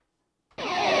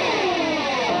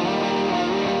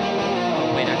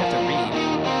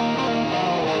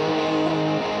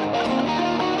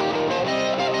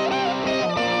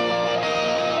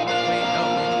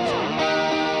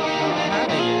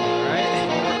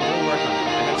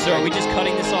So are we just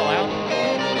cutting this all out?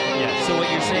 Yes. So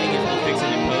what you're saying is we'll fix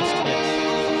it in post?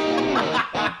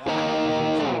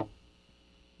 Yes.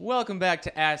 Welcome back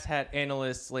to Ass Hat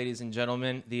Analysts, ladies and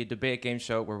gentlemen, the debate game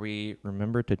show where we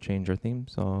remember to change our theme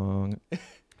song.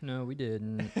 No, we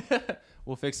didn't.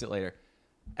 We'll fix it later.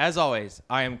 As always,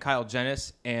 I am Kyle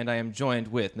Jennis, and I am joined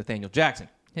with Nathaniel Jackson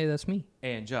Hey, that's me.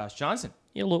 and Josh Johnson.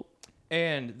 Hello.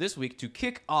 And this week, to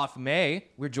kick off May,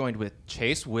 we're joined with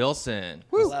Chase Wilson.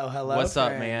 Hello, hello. What's up,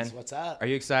 friends. man? What's up? Are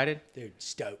you excited? Dude,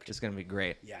 stoked. It's going to be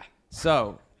great. Yeah.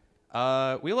 So,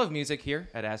 we love music here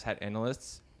at Ass Hat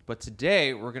Analysts, but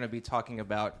today we're going to be talking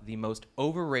about the most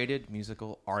overrated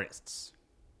musical artists.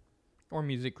 Or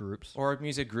music groups. Or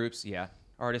music groups, yeah.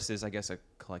 Artist is, I guess, a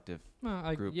collective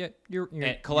group. Yeah, you're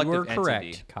collective you were correct,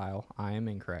 entity. Kyle. I am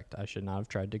incorrect. I should not have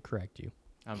tried to correct you.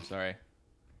 I'm sorry.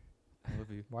 I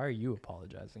love you. Why are you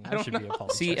apologizing? I don't should know. be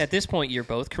apologizing. See, at this point, you're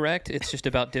both correct. It's just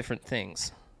about different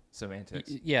things.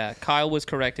 Semantics. Yeah, Kyle was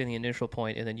correct in the initial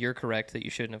point, and then you're correct that you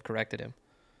shouldn't have corrected him.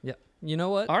 Yeah. You know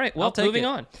what? All right, well, I'll take moving it.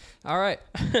 on. All right.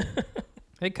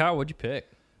 Hey, Kyle, what'd you pick?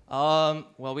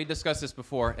 Well, we discussed this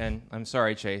before, and I'm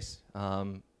sorry, Chase.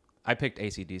 I picked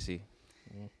AC/DC.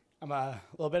 I'm a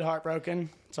little bit heartbroken.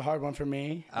 It's a hard one for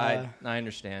me. I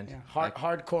understand. Yeah,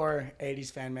 hardcore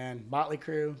 80s fan, man. Motley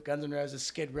Crue, Guns N' Roses,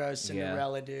 Skid Row,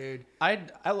 Cinderella, dude. I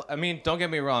mean, don't get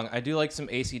me wrong. I do like some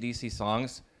AC/DC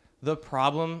songs. The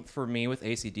problem for me with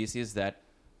AC/DC is that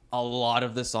a lot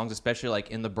of the songs, especially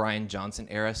like in the Brian Johnson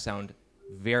era, sound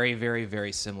very, very,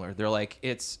 very similar. They're like,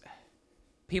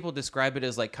 people describe it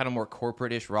as like kind of more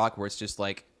corporate-ish rock, where it's just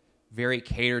like very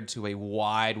catered to a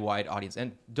wide audience.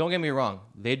 And don't get me wrong,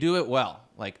 they do it well.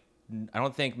 Like, I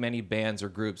don't think many bands or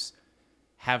groups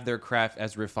have their craft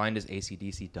as refined as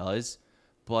AC/DC does,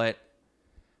 but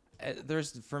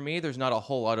for me, there's not a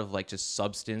whole lot of like just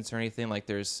substance or anything. Like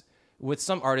with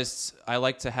some artists, I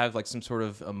like to have like some sort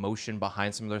of emotion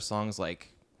behind some of their songs.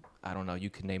 Like, I don't know, you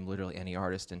can name literally any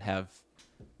artist and have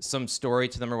some story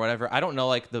to them or whatever. I don't know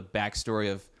like the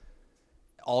backstory of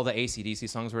all the AC/DC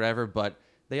songs or whatever, but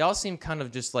they all seem kind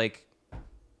of just like,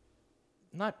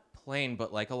 not plain,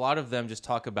 but like a lot of them just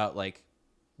talk about like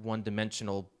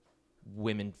one-dimensional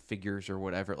women figures or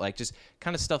whatever, like just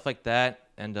kind of stuff like that.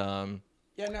 And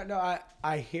Yeah, no,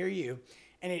 I hear you.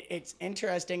 And it's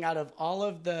interesting, out of all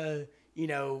of the,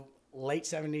 late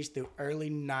 70s through early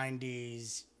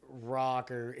 90s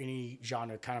rock or any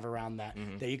genre kind of around that,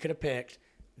 that you could have picked,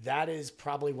 that is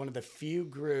probably one of the few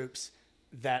groups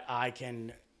that I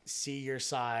can see your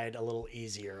side a little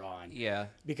easier on. yeah,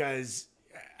 Because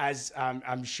as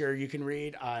I'm sure you can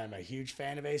read, I'm a huge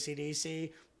fan of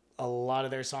AC/DC. A lot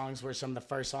of their songs were some of the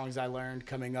first songs I learned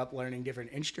coming up learning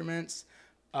different instruments.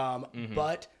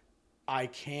 But I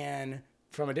can,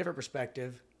 from a different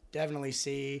perspective, definitely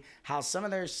see how some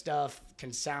of their stuff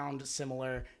can sound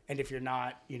similar. And if you're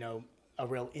not, a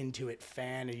real into it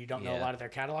fan and you don't know a lot of their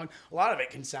catalog, a lot of it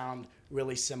can sound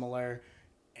really similar.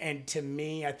 And to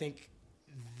me, I think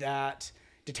that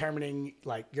determining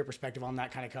like your perspective on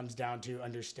that kind of comes down to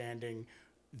understanding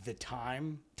the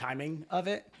timing of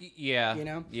it.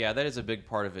 yeah, Yeah, that is a big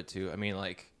part of it too. I mean,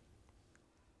 like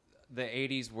the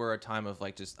 80s were a time of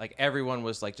like just like everyone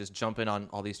was like just jumping on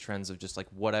all these trends of just like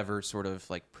whatever sort of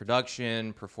like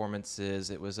production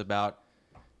performances. It was about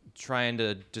trying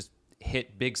to just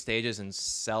hit big stages and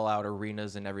sell out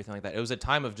arenas and everything like that. It was a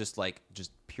time of just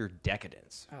pure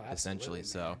decadence, essentially.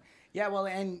 So yeah, well,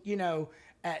 and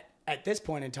at this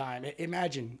point in time,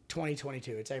 imagine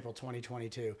 2022. It's April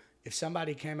 2022. If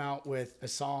somebody came out with a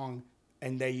song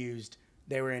and they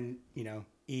were in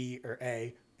E or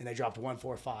A, and they dropped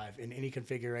 1-4-5 in any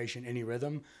configuration, any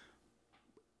rhythm,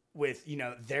 with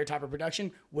their type of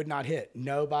production, would not hit.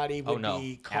 Nobody would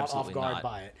be caught off guard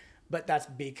by it. But that's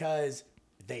because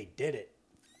they did it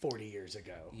 40 years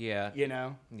ago. yeah,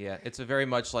 Yeah, it's a very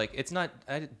much like, it's not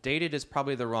dated is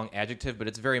probably the wrong adjective, but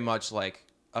it's very much like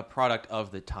a product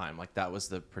of the time. Like that was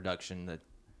the production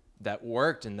that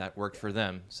worked and that worked for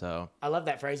them. So I love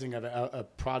that phrasing of it, a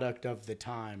product of the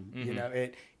time.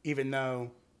 It, even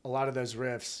though a lot of those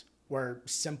riffs were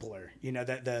simpler,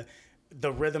 that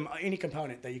the rhythm, any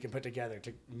component that you can put together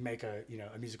to make a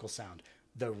musical sound,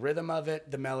 the rhythm of it,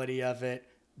 the melody of it,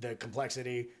 the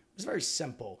complexity was very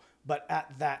simple. But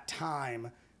at that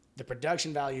time, the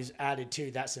production values added to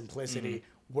that simplicity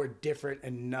were different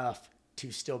enough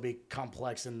to still be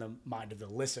complex in the mind of the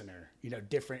listener,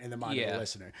 different in the mind of the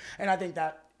listener. And I think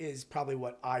that is probably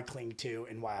what I cling to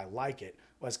and why I like it,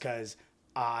 was because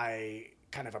I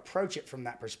kind of approach it from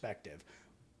that perspective.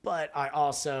 But I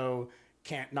also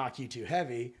can't knock you too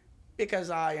heavy, because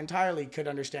I entirely could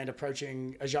understand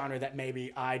approaching a genre that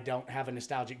maybe I don't have a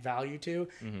nostalgic value to,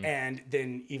 and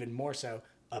then even more so,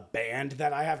 a band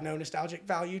that I have no nostalgic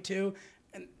value to,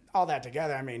 and all that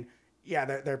together. I mean, yeah,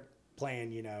 they're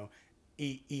playing,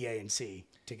 E, A, and C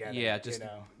together. Yeah, just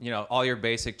all your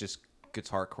basic just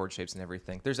guitar chord shapes and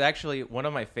everything. There's actually one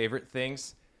of my favorite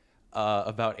things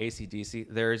about AC/DC.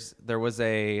 There was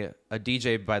a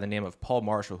DJ by the name of Paul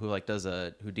Marshall who who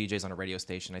DJs on a radio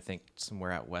station, I think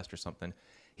somewhere out west or something.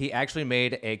 He actually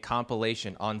made a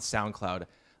compilation on SoundCloud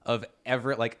of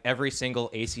every single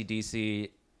AC/DC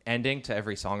ending to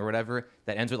every song or whatever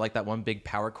that ends with like that one big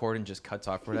power chord and just cuts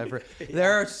off or whatever. Yeah.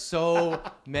 There are so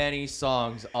many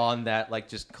songs on that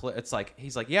it's like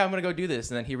he's like, yeah, I'm gonna go do this,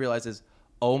 and then he realizes,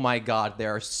 oh my god,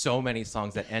 there are so many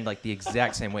songs that end like the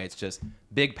exact same way. It's just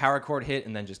big power chord hit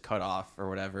and then just cut off or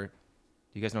whatever. Do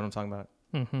you guys know what I'm talking about?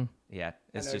 Mm-hmm. Yeah,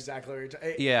 it's just exactly what you're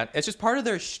talking. Yeah, it's just part of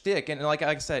their shtick, and like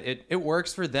I said, it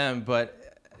works for them,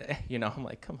 but I'm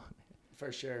like, come on.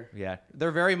 For sure. Yeah,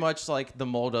 they're very much like the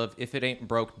mold of if it ain't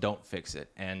broke, don't fix it.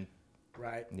 And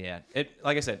right. Yeah,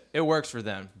 like I said, it works for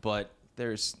them, but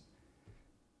there's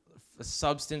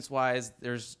substance-wise,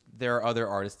 there are other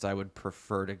artists I would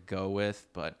prefer to go with,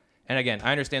 and again,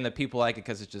 I understand that people like it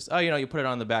because it's just you put it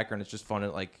on the background, it's just fun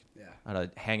to on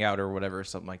a hangout or whatever or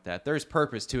something like that. There's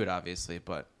purpose to it, obviously,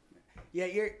 but yeah,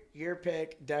 your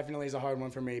pick definitely is a hard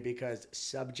one for me because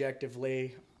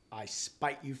subjectively, I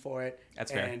spite you for it.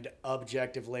 That's fair. And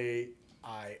objectively,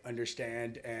 I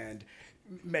understand and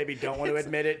maybe don't want to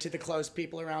admit it to the close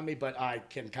people around me, but I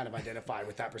can kind of identify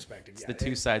with that perspective. It's the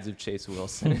two sides of Chase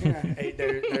Wilson. Hey,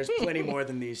 there's plenty more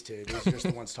than these two. These are just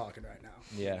the ones talking right now.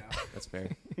 Yeah, that's fair.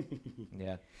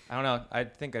 Yeah. I don't know. I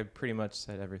think I pretty much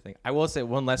said everything. I will say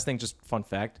one last thing, just fun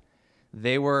fact.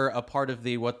 They were a part of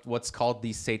the what's called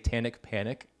the Satanic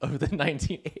Panic of the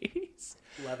 1980s.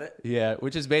 Love it. Yeah,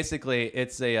 which is basically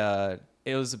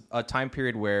it was a time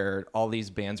period where all these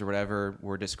bands or whatever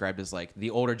were described as like the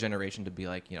older generation to be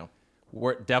like,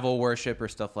 devil worship or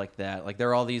stuff like that. Like there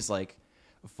are all these like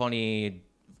funny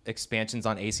expansions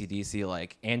on AC/DC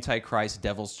like Antichrist,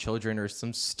 Devil's Children or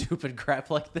some stupid crap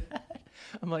like that.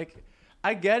 I'm like,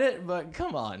 I get it, but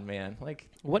come on, man. Like,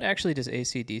 what actually does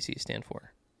AC/DC stand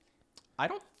for? I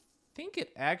don't think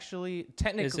it actually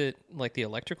technically. Is it like the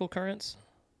electrical currents?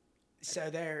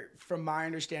 So from my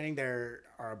understanding, there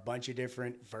are a bunch of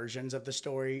different versions of the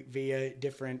story via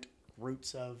different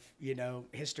roots of,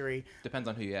 history. Depends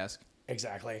on who you ask.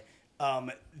 Exactly.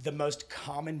 The most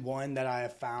common one that I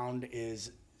have found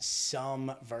is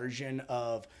some version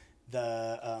of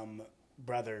the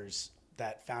brothers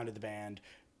that founded the band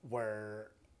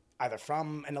were either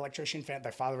from an electrician family,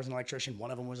 their father was an electrician, one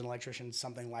of them was an electrician,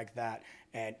 something like that,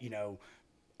 and,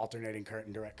 alternating current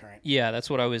and direct current. Yeah, that's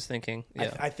what I was thinking.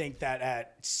 Yeah. I think that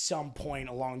at some point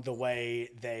along the way,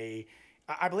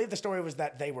 I believe the story was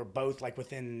that they were both like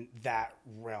within that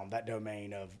realm, that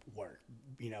domain of work,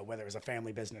 whether it was a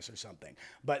family business or something.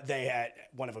 But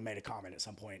one of them made a comment at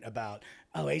some point about,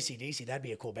 AC/DC, that'd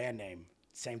be a cool band name.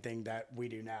 Same thing that we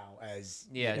do now as,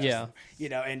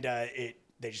 and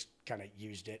they just kind of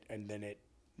used it and then it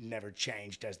never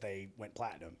changed as they went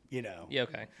platinum, Yeah,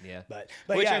 okay. Yeah. But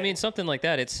Which, yeah, I mean, something like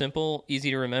that, it's simple, easy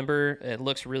to remember. It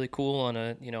looks really cool on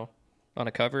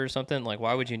a cover or something. Like,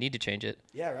 why would you need to change it?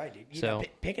 Yeah, right, dude.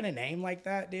 Picking a name like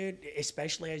that, dude,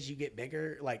 especially as you get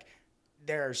bigger, like,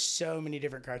 there are so many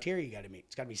different criteria you got to meet.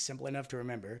 It's got to be simple enough to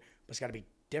remember, but it's got to be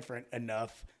different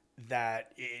enough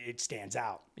that it stands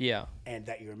out. Yeah. And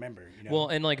that you remember, Well,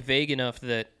 and like vague enough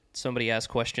that somebody asks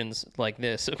questions like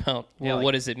this about,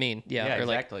 what does it mean? Yeah, or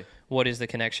exactly. Like, what is the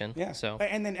connection? Yeah. So,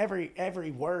 and then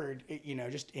every word,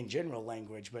 just in general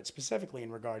language, but specifically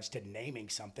in regards to naming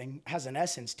something, has an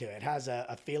essence to it, has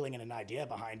a feeling and an idea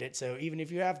behind it. So even if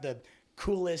you have the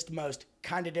coolest, most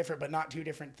kind of different but not too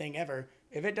different thing ever,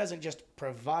 if it doesn't just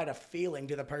provide a feeling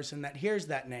to the person that hears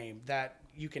that name, that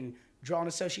you can draw an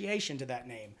association to that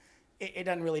name, it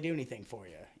doesn't really do anything for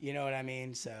you. You know what I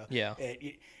mean? So yeah,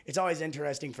 it's always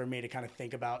interesting for me to kind of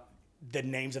think about the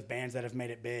names of bands that have made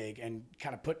it big and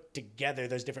kind of put together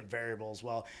those different variables.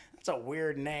 Well, that's a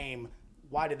weird name.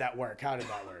 Why did that work? How did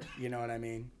that work? You know what I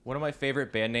mean? One of my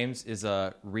favorite band names is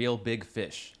Real Big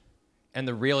Fish. And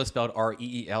the real is spelled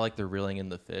REEL, like they're reeling in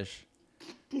the fish.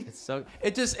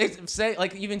 Even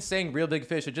saying Real Big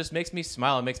Fish, it just makes me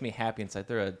smile. It makes me happy inside.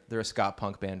 They're a ska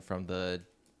punk band from the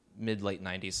late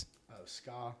 90s. Oh,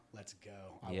 ska, let's go.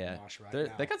 I Yeah, will mosh right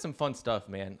now. they got some fun stuff,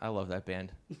 man. I love that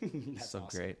band. That's so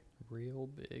awesome. great. Real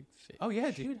Big Fish. Oh yeah,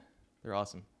 dude, they're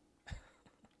awesome.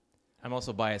 I'm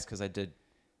also biased because I did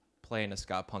play in a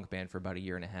ska punk band for about a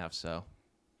year and a half, so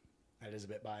That is a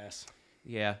bit biased.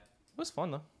 yeah, it was fun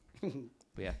though.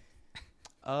 But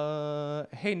yeah.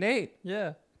 Hey Nate,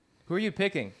 Yeah. who are you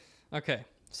picking? Okay.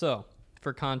 So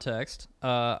for context,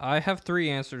 I have 3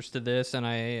 answers to this, and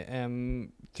I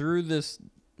am, through this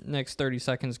next 30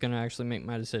 seconds, going to actually make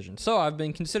my decision. So I've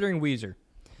been considering Weezer.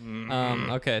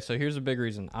 Okay, so here's a big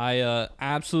reason. I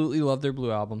absolutely love their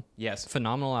Blue album. Yes.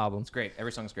 Phenomenal album. It's great.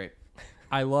 Every song's great.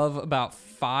 I love about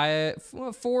 4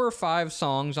 or 5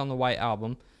 songs on the White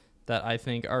album that I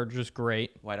think are just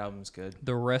great. White Album's good.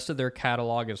 The rest of their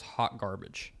catalog is hot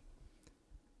garbage.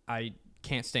 I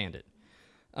can't stand it.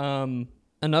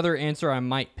 Another answer I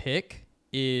might pick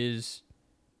is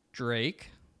Drake,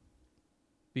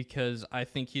 because I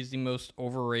think he's the most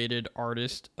overrated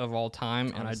artist of all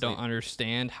time, and I don't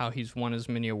understand how he's won as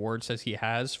many awards as he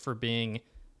has for being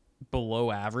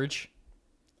below average.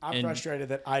 I'm frustrated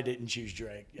that I didn't choose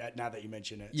Drake. Now that you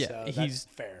mention it, Yeah, so he's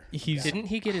that's fair. Didn't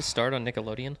he get his start on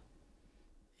Nickelodeon?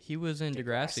 He was in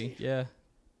Degrassi. Yeah,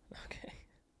 Okay.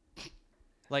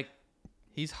 Like,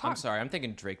 he's hot. I'm sorry, I'm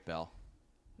thinking Drake Bell.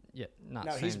 Yeah, not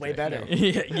No, same he's way Drake. better. No.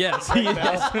 Yeah, yes, he is.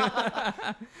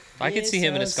 I could see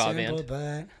him in a ska band.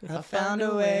 But I found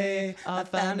a way. I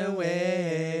found a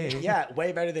way. Yeah,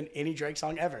 way better than any Drake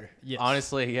song ever. Yes.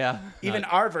 Honestly, yeah. Even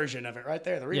our version of it, right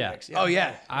there, the Yeah. remix. Oh,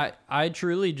 yeah. I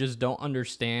truly just don't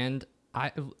understand.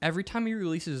 Every time he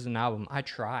releases an album, I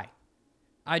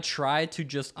try to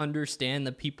just understand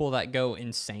the people that go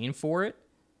insane for it,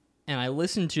 and I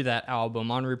listen to that album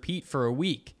on repeat for a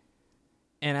week.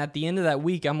 And at the end of that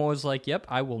week, I'm always like, yep,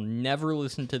 I will never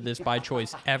listen to this by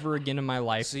choice ever again in my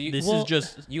life. So This is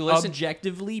just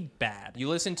objectively bad. You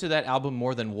listen to that album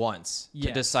more than once to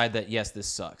Yes. decide that, yes, this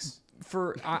sucks.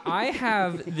 I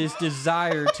have this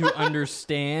desire to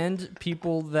understand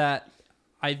people that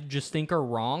I just think are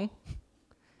wrong.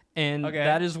 And Okay.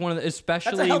 that is one of the,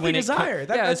 especially That's a healthy when it desire.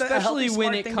 That's a especially healthy, when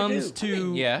smart it thing to comes do.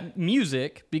 to Yeah.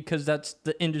 music, because that's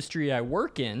the industry I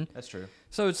work in. That's true.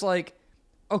 So it's like,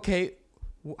 okay,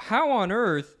 how on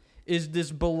earth is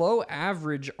this below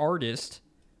average artist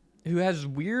who has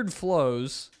weird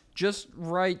flows, just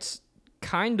writes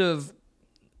kind of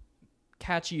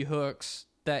catchy hooks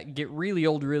that get really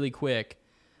old really quick,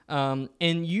 and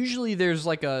usually there's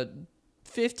like a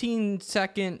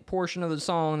 15-second portion of the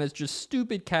song that's just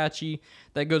stupid catchy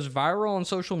that goes viral on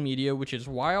social media, which is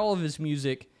why all of his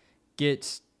music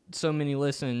gets so many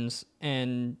listens,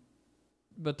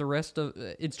 but the rest of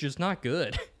it's just not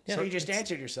good. So you just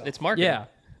answered yourself. It's marketing. Yeah,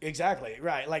 Exactly,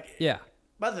 right. Like, yeah,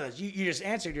 both of those, you just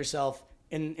answered yourself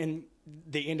in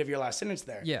the end of your last sentence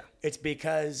there. Yeah. It's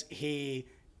because he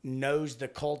knows the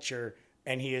culture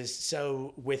and he is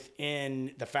so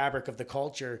within the fabric of the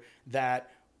culture that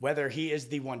whether he is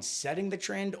the one setting the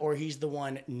trend or he's the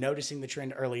one noticing the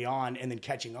trend early on and then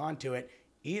catching on to it,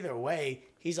 either way,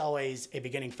 he's always a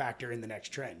beginning factor in the next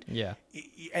trend. yeah.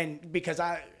 And because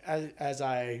as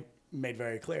I made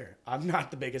very clear, I'm not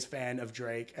the biggest fan of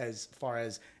Drake as far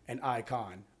as an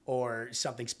icon or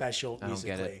something special musically.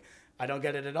 get it. I don't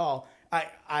get it at all.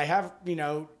 I have,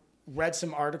 read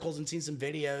some articles and seen some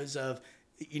videos of,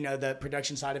 the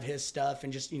production side of his stuff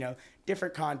and just,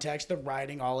 different context, the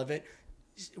writing, all of it,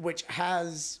 which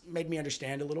has made me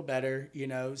understand a little better,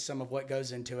 some of what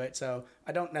goes into it. So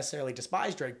I don't necessarily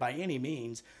despise Drake by any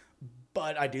means,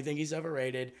 but I do think he's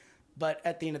overrated. But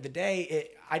at the end of the day,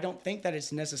 I don't think that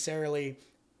it's necessarily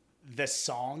the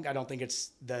song. I don't think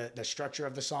it's the structure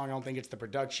of the song. I don't think it's the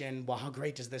production. Well, how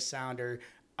great does this sound? Or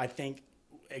I think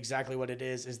exactly what it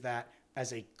is that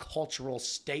as a cultural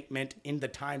statement in the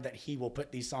time that he will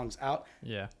put these songs out,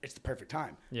 Yeah. it's the perfect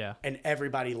time. Yeah. And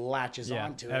everybody latches Yeah,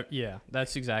 onto it. yeah,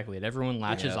 that's exactly it. Everyone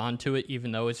latches onto it,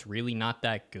 even though it's really not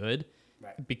that good,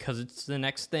 Right. because it's the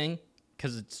next thing,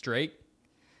 because it's Drake.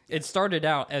 It started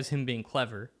out as him being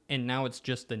clever, and now it's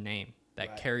just the name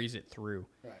that carries it through.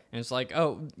 Right. And it's like,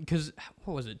 oh, because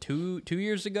what was it, two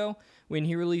years ago when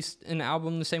he released an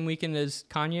album the same weekend as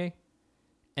Kanye,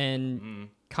 and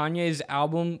Kanye's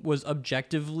album was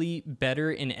objectively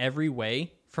better in every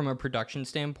way from a production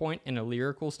standpoint and a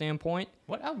lyrical standpoint.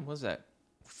 What album was that?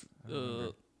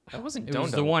 That wasn't It Donda.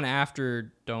 was the one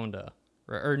after Donda.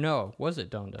 Or no, was it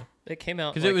Donda? It came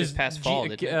out Because like it was this past fall.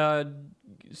 didn't it?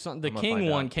 the gonna King find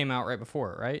one out. came out right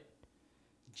before it, right?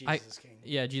 Jesus is King.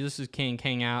 Yeah, Jesus is King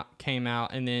came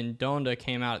out, and then Donda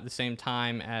came out at the same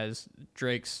time as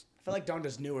Drake's. I feel like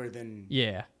Donda's newer than...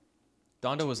 Yeah,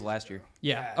 Donda was last year.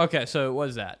 yeah. Yeah. Okay, so it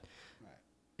was that,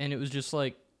 and it was just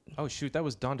like, Oh, shoot. That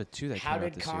was Donda 2 that How came out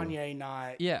did this year. Kanye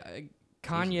not... yeah,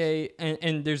 Kanye,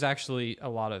 and there's actually a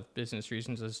lot of business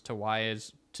reasons as to why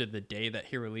is to the day that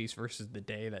he released versus the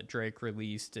day that Drake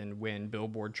released, and when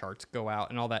Billboard charts go out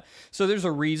and all that. So there's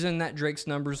a reason that Drake's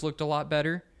numbers looked a lot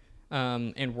better,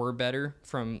 and were better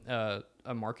from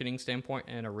a marketing standpoint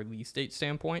and a release date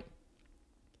standpoint.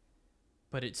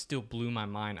 but it still blew my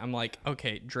mind. I'm like,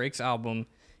 okay, Drake's album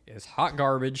is hot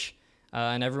garbage,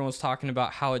 and everyone's talking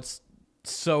about how it's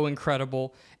so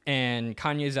incredible. And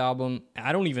Kanye's album,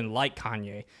 I don't even like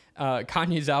Kanye.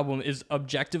 Kanye's album is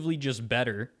objectively just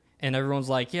better. And everyone's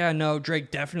like, yeah, no,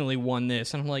 Drake definitely won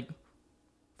this. And I'm like,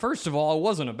 first of all, it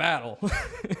wasn't a battle.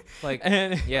 Like,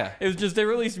 and yeah. it was just they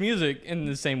released music in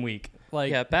the same week.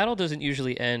 Like, Yeah, battle doesn't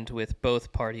usually end with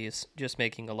both parties just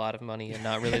making a lot of money and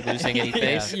not really losing any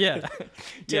face. yeah.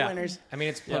 Two yeah. winners. I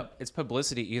mean, it's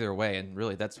publicity either way, and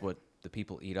really, that's what the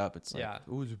people eat up. It's like, Yeah.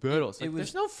 oh, it's a battle. It's like, was-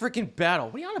 there's no freaking battle.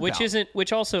 What are you on about?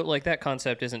 Which also, like, that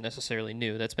concept isn't necessarily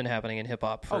new. That's been happening in hip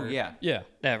hop for Oh, yeah. Yeah.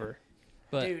 ever.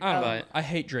 But Dude, I don't know. but- I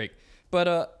hate Drake.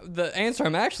 But the answer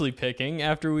I'm actually picking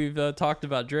after we've talked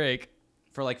about Drake,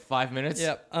 For like 5 minutes?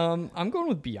 I'm going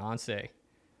with Beyonce.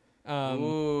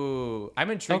 Ooh.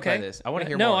 I'm intrigued by this. I want to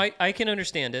hear no, more. I can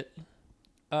understand it.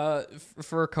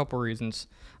 For a couple reasons.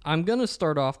 I'm gonna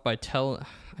start off by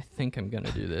I think I'm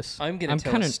gonna do this. I'm going to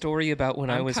tell a story about when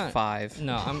I I'm was kinda- 5.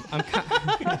 No,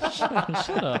 I'm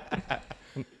shut up.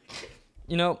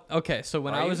 You know, okay, so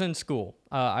when Are I was you? in school,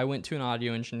 I went to an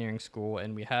audio engineering school,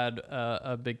 and we had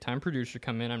a big-time producer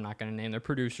come in. I'm not going to name the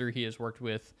producer. He has worked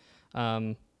with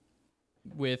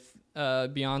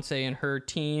Beyonce and her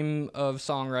team of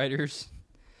songwriters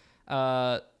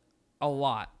a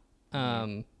lot.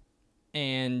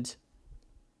 And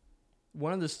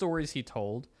one of the stories he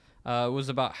told was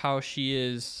about how she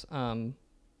is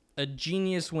a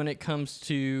genius when it comes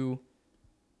to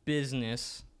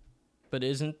business, but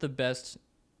isn't the best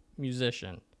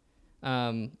musician.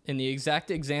 And the exact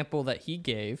example that he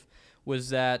gave was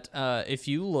that if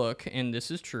you look, and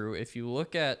this is true, if you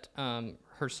look at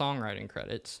her songwriting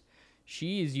credits,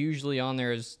 she is usually on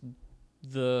there as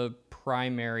the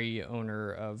primary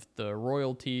owner of the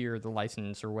royalty or the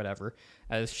license or whatever,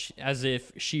 as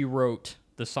if she wrote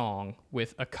the song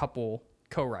with a couple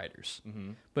co-writers.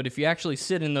 But if you actually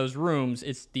sit in those rooms,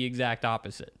 it's the exact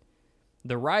opposite.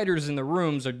 The writers in the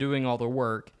rooms are doing all the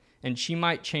work, and she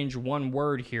might change one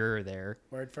word here or there.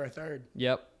 Word for a third.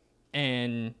 Yep.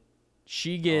 And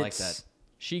she like gets that.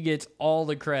 she gets all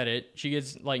the credit. She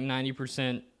gets like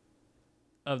 90%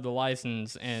 of the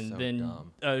license, and So then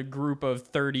dumb. a group of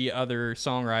 30 other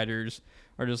songwriters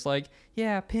are just like,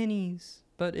 yeah, pennies,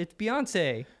 but it's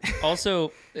Beyonce.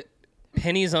 Also,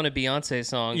 pennies on a Beyonce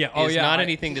song is not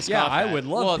anything to scoff I at. would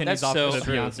love Well, pennies that's off so of a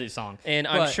true. Beyonce song. And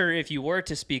I'm But- sure if you were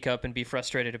to speak up and be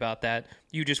frustrated about that,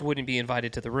 you just wouldn't be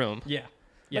invited to the room. Yeah.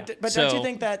 Yeah. But don't you So-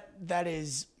 think that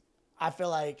is? I feel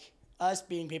like us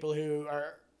being people who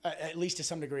are at least to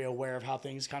some degree aware of how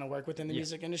things kind of work within the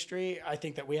music industry. I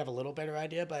think that we have a little better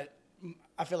idea, but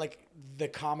I feel like the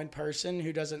common person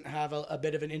who doesn't have a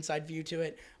bit of an inside view to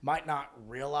it might not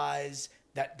realize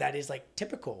that is like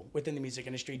typical within the music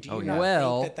industry. Do you not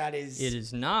well, think that is it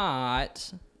is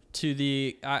not to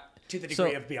the to the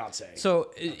degree of Beyonce?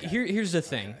 So here's the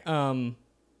thing.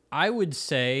 I would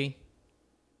say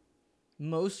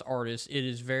most artists, it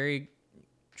is very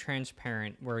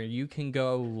transparent where you can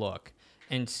go look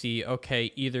and see,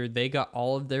 okay, either they got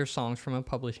all of their songs from a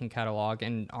publishing catalog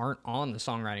and aren't on the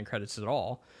songwriting credits at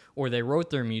all, or they wrote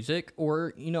their music,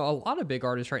 or, you know, a lot of big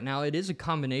artists right now, it is a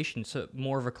combination, so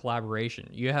more of a collaboration.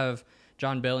 You have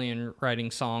John Bellion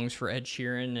writing songs for Ed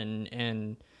Sheeran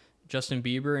and Justin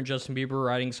Bieber, and Justin Bieber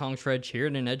writing songs for Ed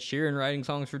Sheeran, and Ed Sheeran writing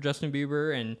songs for Justin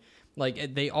Bieber, and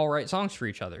like they all write songs for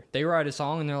each other. They write a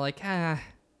song and they're like,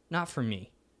 not for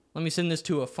me. Let me send this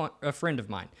to a friend of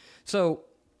mine. So,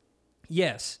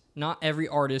 yes, not every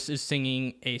artist is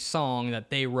singing a song that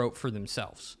they wrote for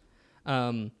themselves.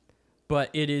 But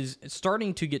it is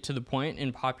starting to get to the point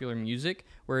in popular music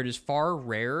where it is far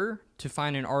rarer to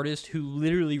find an artist who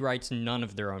literally writes none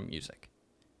of their own music.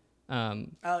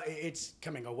 It's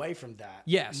coming away from that.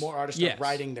 Yes. More artists Yes. are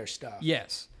writing their stuff.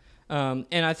 Yes. And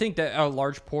I think that a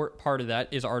large part of that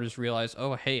is artists realize,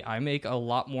 oh, hey, I make a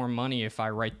lot more money if I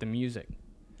write the music.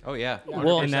 Oh, yeah.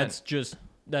 Well, And 100%.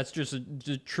 that's just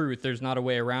the truth. There's not a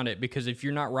way around it, because if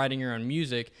you're not writing your own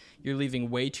music, you're leaving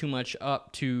way too much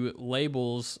up to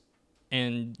labels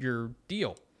and your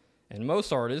deal. And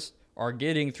most artists are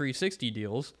getting 360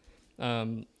 deals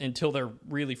until they're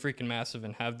really freaking massive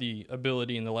and have the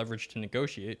ability and the leverage to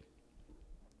negotiate.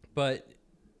 But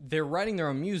they're writing their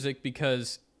own music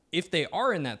because if they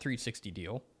are in that 360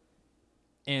 deal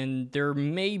and they're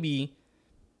maybe,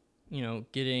 you know,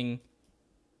 getting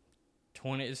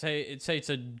 20, say it's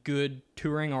a good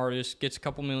touring artist, gets a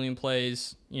couple million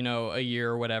plays, you know, a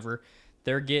year or whatever,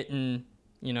 they're getting,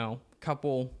 you know, a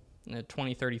couple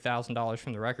 $20,000-$30,000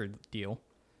 from the record deal,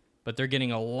 but they're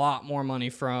getting a lot more money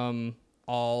from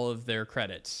all of their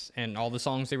credits and all the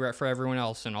songs they write for everyone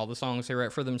else and all the songs they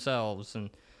write for themselves.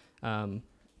 And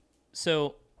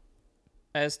So,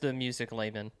 as the music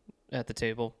layman at the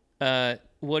table,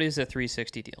 what is a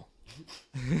 360 deal?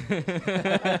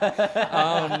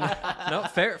 no,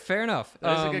 fair enough.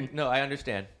 That is a good, no, I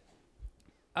understand.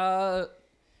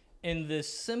 In the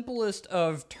simplest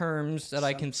of terms that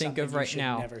I can think Something of you right should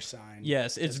now. Never sign.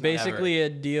 Yes, it's basically a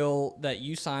deal that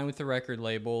you sign with the record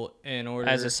label in order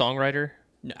As a songwriter?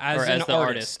 as or an as the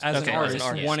artist, artist? as Okay, an as an artist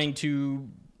artist. wanting to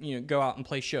go out and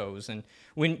play shows. And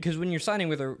when you're signing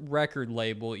with a record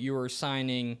label, you are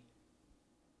signing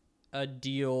a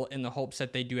deal in the hopes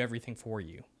that they do everything for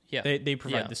you. Yeah. They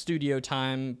provide Yeah. the studio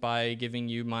time by giving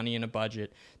you money and a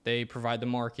budget. They provide the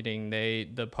marketing,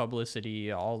 the publicity,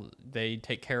 they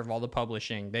take care of all the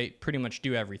publishing. They pretty much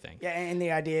do everything. Yeah, and the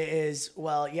idea is,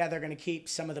 well, yeah, they're going to keep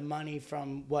some of the money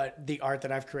from what the art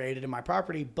that I've created in my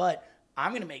property, but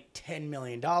I'm going to make $10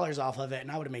 million off of it, and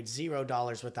I would have made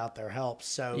 $0 without their help.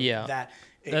 So Yeah.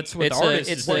 That's what It's, the artist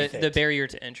it's is the, thinking. the barrier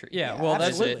to entry. Yeah, Yeah, well,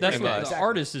 absolutely. that's pretty what much. the Exactly.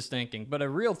 artist is thinking. But a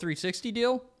real 360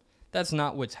 deal, that's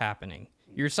not what's happening.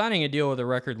 You're signing a deal with a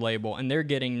record label, and they're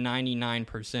getting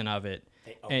 99% of it.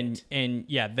 They own it. And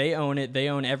yeah, they own it. They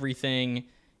own everything.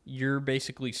 You're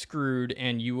basically screwed,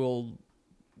 and you will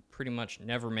pretty much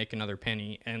never make another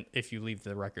penny. And if you leave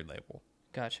the record label,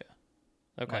 Gotcha.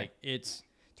 Okay. like it's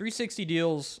 360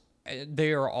 deals.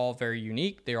 They are all very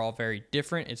unique. They're all very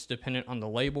different. It's dependent on the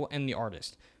label and the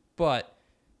artist. But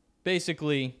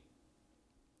basically,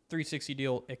 360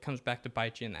 deal, it comes back to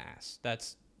bite you in the ass.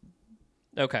 That's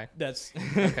Okay.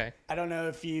 Okay. I don't know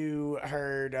if you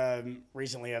heard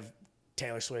recently of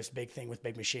Taylor Swift's big thing with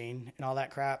Big Machine and all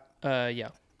that crap. Yeah.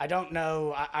 I don't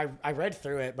know. I read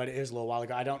through it, but it was a little while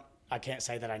ago. I can't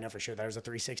say that I know for sure that it was a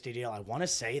 360 deal. I want to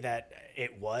say that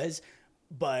it was,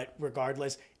 but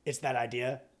regardless, it's that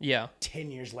idea. Yeah. 10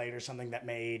 years later, something that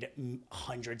made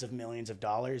hundreds of millions of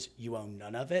dollars, you own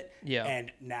none of it. Yeah.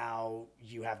 And now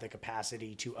you have the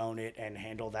capacity to own it and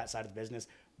handle that side of the business,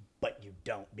 but you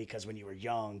don't, because when you were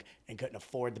young and couldn't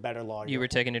afford the better law, You were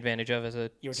taken advantage of as a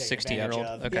you were taken 16-year-old.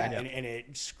 advantage of. Okay. Yeah, and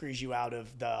it screws you out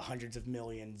of the hundreds of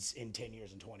millions in 10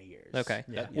 years and 20 years. Okay.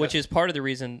 Yeah. Which is part of the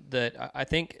reason that I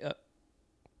think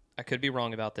I could be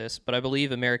wrong about this, but I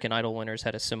believe American Idol winners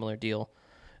had a similar deal.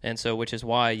 And so, which is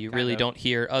why you really don't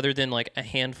hear, other than like a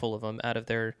handful of them out of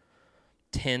their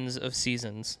tens of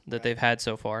seasons that they've had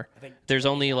so far, think there's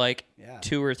only like Yeah.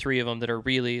 2 or 3 of them that are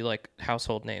really like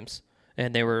household names.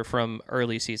 And they were from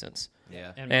early seasons.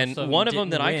 Yeah. And most one of them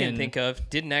didn't that I can win. think of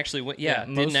didn't actually win. Yeah,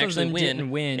 most didn't of actually them win, didn't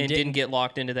win, and didn't- didn't get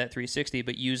locked into that 360,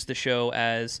 but used the show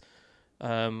as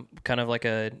kind of like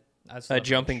a As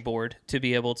jumping board to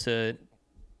be able to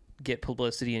get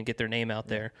publicity and get their name out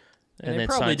there, and they then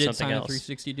probably sign did something sign a else.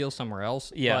 360 deal somewhere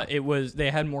else. Yeah. But they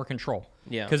had more control.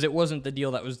 Yeah. Because it wasn't the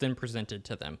deal that was then presented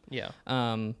to them. Yeah.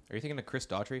 Are you thinking of Chris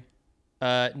Daughtry?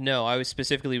 No, I was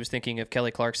thinking of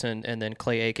Kelly Clarkson and then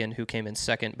Clay Aiken, who came in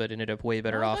second, but ended up way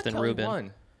better off than Ruben.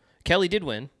 Won. Kelly did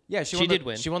win. Yeah, she did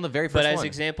win. She won the very But first as one.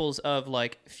 examples of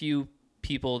like few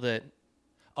people that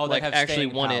Oh, like, that have actually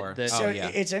staying won it, power. that- So oh, yeah.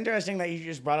 it's interesting that you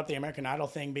just brought up the American Idol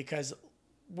thing, because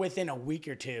within a week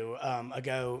or two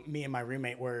ago, me and my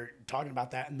roommate were talking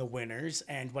about that and the winners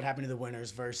and what happened to the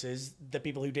winners versus the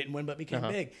people who didn't win but became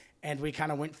big. And we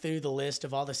kind of went through the list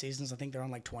of all the seasons. I think they're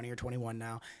on like 20 or 21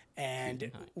 now. And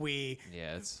we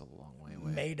Yeah, it's a long way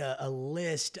away. made a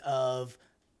list of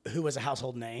who was a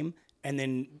household name. And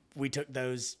then we took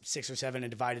those 6 or 7 and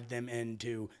divided them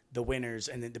into the winners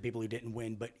and then the people who didn't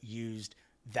win but used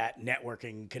that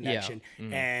networking connection.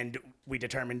 And we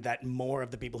determined that more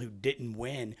of the people who didn't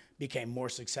win became more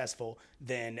successful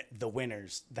than the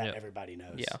winners that Yep. everybody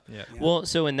knows. Yeah. Well,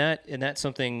 so in that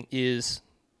something is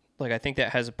like I think that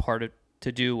has a part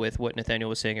to do with what Nathaniel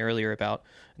was saying earlier about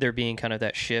there being kind of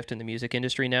that shift in the music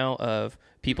industry now of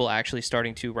people actually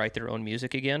starting to write their own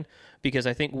music again. Because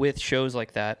I think with shows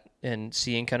like that and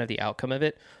seeing kind of the outcome of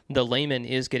it, the layman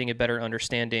is getting a better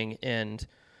understanding and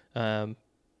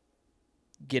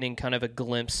getting kind of a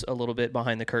glimpse a little bit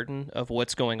behind the curtain of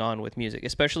what's going on with music,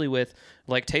 especially with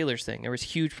like Taylor's thing. There was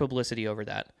huge publicity over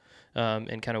that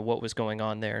and kind of what was going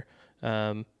on there.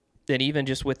 And even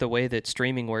just with the way that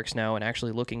streaming works now and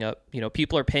actually looking up,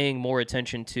 people are paying more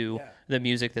attention to the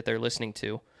music that they're listening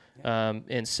to.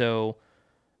 And so,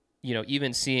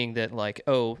 even seeing that like,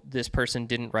 oh, this person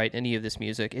didn't write any of this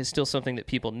music is still something that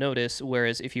people notice.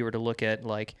 Whereas if you were to look at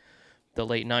like the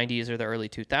late 90s or the early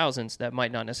 2000s, that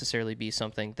might not necessarily be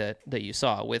something that you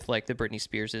saw with like the Britney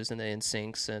Spearses and the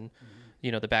NSYNCs and,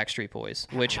 the Backstreet Boys,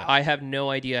 which I have no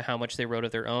idea how much they wrote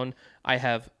of their own. I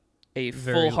have a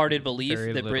full-hearted belief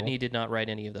very that little. Britney did not write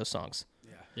any of those songs.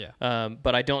 Yeah.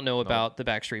 But I don't know about the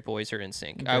Backstreet Boys or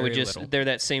NSYNC. I would Very just little. they're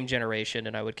that same generation,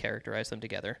 and I would characterize them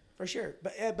together. For sure,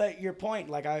 but your point,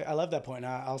 like I love that point.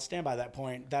 I'll stand by that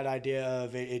point. That idea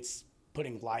of it's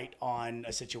putting light on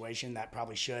a situation that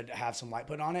probably should have some light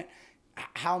put on it.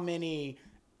 How many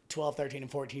 12, 13, and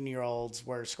 14-year-olds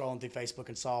were scrolling through Facebook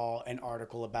and saw an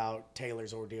article about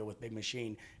Taylor's ordeal with Big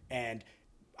Machine and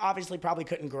obviously probably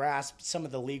couldn't grasp some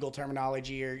of the legal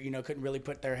terminology or, couldn't really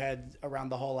put their head around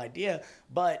the whole idea,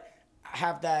 but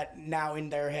have that now in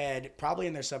their head, probably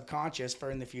in their subconscious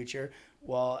for in the future.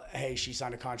 Well, hey, she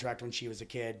signed a contract when she was a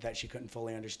kid that she couldn't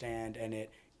fully understand, and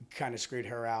it kind of screwed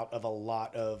her out of a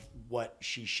lot of what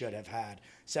she should have had.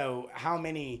 So how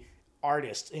many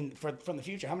artists from the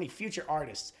future, how many future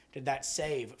artists did that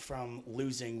save from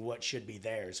losing what should be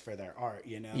theirs for their art,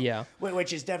 Yeah.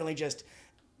 Which is definitely just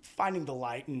finding the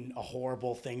light in a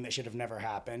horrible thing that should have never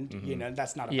happened.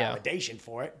 That's not a validation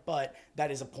for it, but that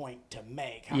is a point to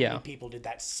make. How many people did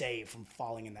that save from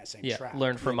falling in that same trap?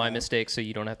 Learn from my mistakes so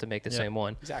you don't have to make the same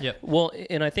one. Exactly. Yep. Well,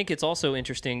 and I think it's also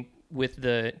interesting with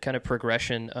the kind of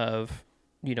progression of,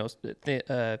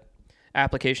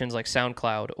 applications like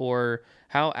SoundCloud, or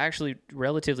how actually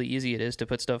relatively easy it is to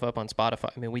put stuff up on Spotify.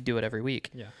 I mean, we do it every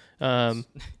week. Yeah. And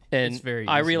It's very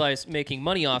I easy. realize making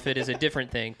money off it is a different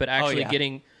thing, but actually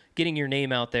getting your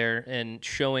name out there and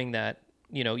showing that,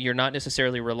 you're not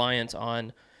necessarily reliant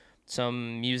on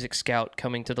some music scout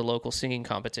coming to the local singing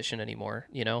competition anymore,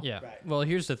 Yeah. Right. Well,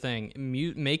 here's the thing.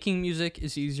 Making music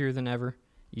is easier than ever.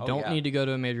 You don't need to go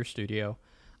to a major studio.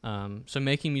 So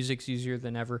making music's easier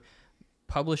than ever.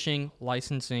 Publishing,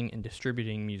 licensing, and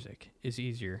distributing music is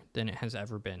easier than it has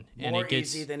ever been. And More it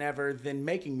gets, easy than ever than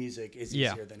making music is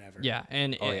easier than ever. Yeah,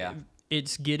 and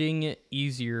it's getting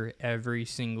easier every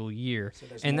single year. So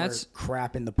there's and more that's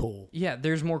crap in the pool. Yeah,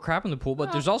 there's more crap in the pool,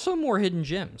 but there's also more hidden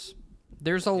gems.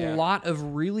 There's a lot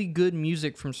of really good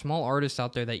music from small artists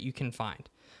out there that you can find.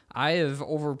 I have,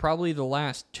 over probably the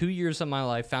last 2 years of my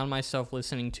life, found myself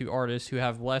listening to artists who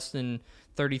have less than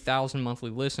 30,000 monthly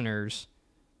listeners,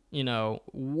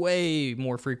 way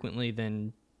more frequently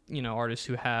than, artists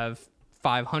who have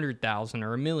 500,000 or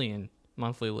 1 million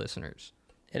monthly listeners.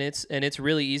 And it's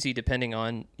really easy, depending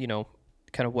on,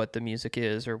 kind of what the music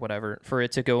is or whatever, for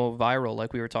it to go viral,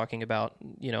 like we were talking about,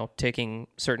 taking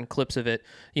certain clips of it.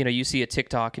 You see a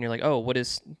TikTok and you're like, oh,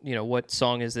 what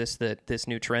song is this that this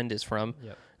new trend is from?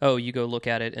 Yep. Oh, you go look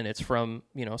at it and it's from,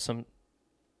 some,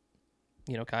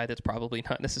 guy that's probably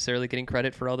not necessarily getting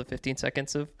credit for all the 15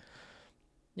 seconds of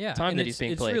time and that he's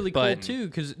being it's played. really But cool too,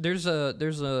 because there's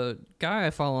a guy I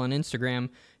follow on Instagram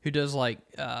who does like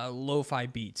lo-fi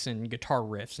beats and guitar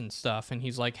riffs and stuff, and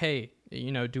he's like, hey,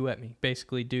 duet me,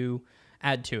 basically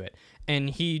add to it. And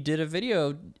he did a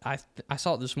video, I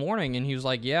saw it this morning, and he was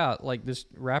like, yeah, like this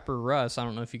rapper Russ, I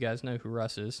don't know if you guys know who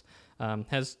Russ is,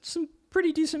 has some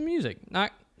pretty decent music.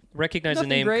 Not recognize the nothing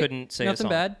name, great, couldn't say nothing a song.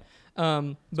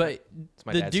 bad. But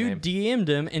my the dad's dude DM'd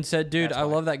him and said, dude, That's I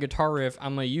why. love that guitar riff.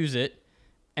 I'm going to use it.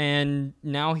 And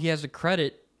now he has a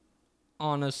credit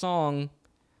on a song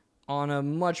on a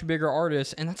much bigger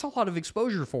artist. And that's a lot of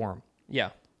exposure for him. Yeah.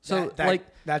 So,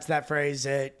 That's that phrase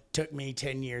that took me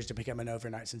 10 years to become an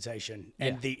overnight sensation.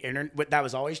 And the internet, that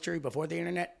was always true before the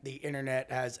internet. The internet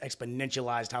has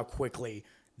exponentialized how quickly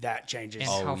that changes.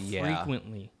 and how yeah.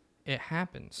 frequently it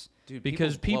happens. Dude,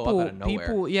 because people blow up out of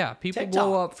nowhere. people TikTok.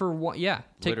 blow up for what? Yeah.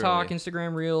 TikTok, Literally.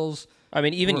 Instagram Reels. I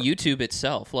mean, even Or- YouTube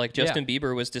itself. Like Justin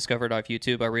Bieber was discovered off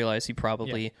YouTube. I realized he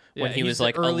probably when he he's was the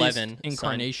like earliest 11 signed-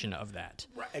 incarnation of that.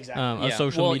 Right, exactly. Of Yeah.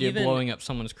 social Well, media even- blowing up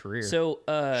someone's career. So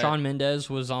Shawn Mendes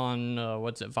was on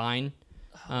Vine,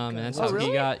 and that's how really?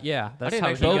 he got. Yeah, that's didn't how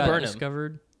he actually know got that. Burnham.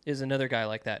 discovered. is another guy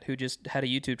like that who just had a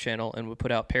YouTube channel and would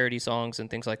put out parody songs and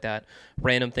things like that,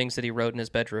 random things that he wrote in his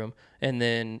bedroom, and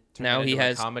then now it he into a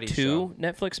has comedy 2 show.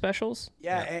 Netflix specials.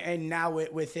 Yeah, and now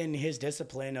within his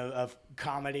discipline of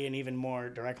comedy and even more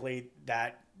directly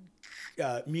that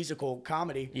musical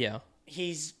comedy, Yeah.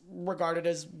 he's regarded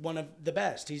as one of the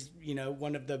best. He's,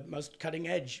 one of the most cutting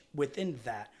edge within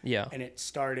that. Yeah. And it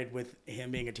started with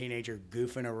him being a teenager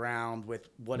goofing around with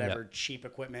whatever cheap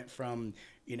equipment from,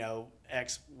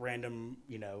 X random,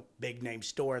 big name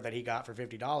store that he got for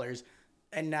 $50.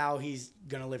 And now he's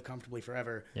going to live comfortably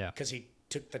forever Yeah. because he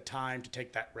took the time to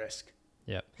take that risk.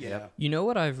 Yep. Yeah. You know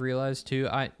what I've realized too?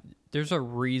 There's a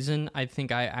reason I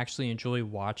think I actually enjoy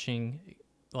watching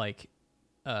like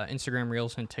Instagram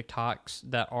Reels and TikToks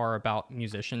that are about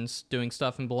musicians doing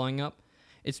stuff and blowing up.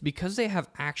 It's because they have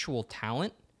actual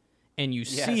talent, and you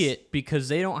see Yes. it because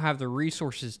they don't have the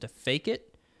resources to fake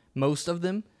it, most of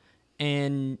them.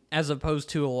 And as opposed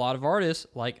to a lot of artists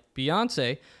like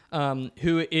Beyonce,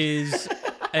 who is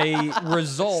a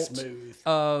result Smooth.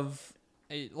 of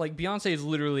like Beyonce is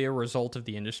literally a result of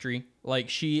the industry. Like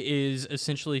she is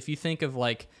essentially, if you think of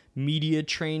like media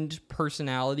trained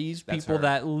personalities, That's people her.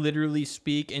 that literally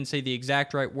speak and say the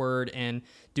exact right word and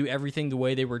do everything the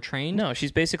way they were trained. No,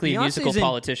 she's basically a Beyonce's musical in-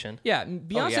 politician. Yeah,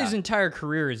 Beyonce's yeah. entire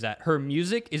career is that her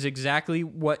music is exactly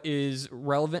what is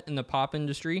relevant in the pop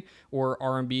industry or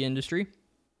R&B industry.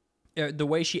 The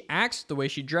way she acts, the way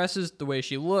she dresses, the way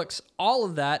she looks, all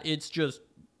of that, it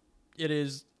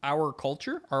is our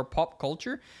culture, our pop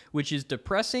culture, which is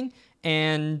depressing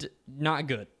and not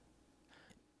good.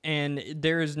 And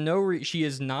there is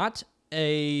she's never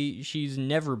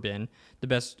been the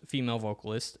best female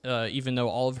vocalist, even though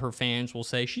all of her fans will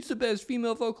say she's the best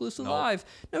female vocalist alive.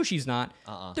 No, she's not.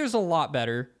 There's a lot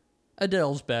better.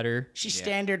 Adele's better. She's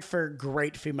standard for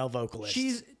great female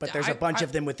vocalists. But there's I- a bunch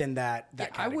of them within that I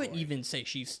category. wouldn't even say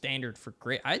she's standard for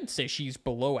great. I'd say she's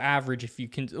below average if you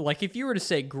can. Like, if you were to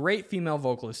say great female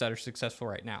vocalists that are successful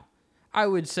right now, I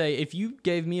would say if you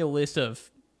gave me a list of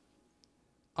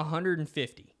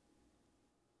 150,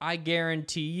 I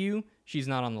guarantee you she's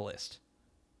not on the list.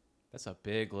 That's a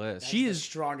big list. She is the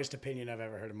strongest opinion I've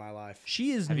ever heard in my life.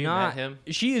 She is Have you not. met him?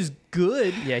 She is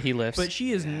good. Yeah, he lifts. But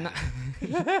she is not.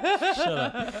 Shut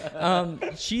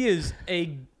up. She is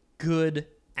a good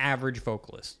average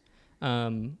vocalist.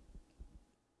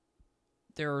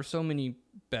 There are so many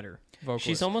better vocalists.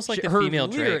 She's almost like the her female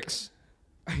Drake. lyrics.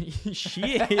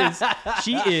 She is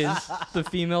the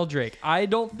female Drake. I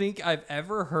don't think I've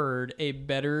ever heard a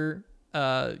better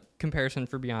comparison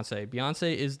for Beyonce.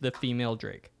 Beyonce is the female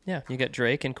Drake. Yeah, you got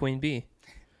Drake and Queen Bee.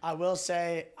 I will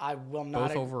say I will not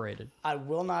Both overrated. I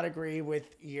will not agree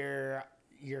with your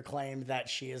claim that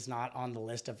she is not on the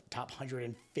list of top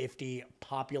 150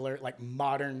 popular, like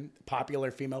modern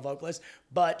popular female vocalists,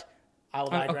 but I will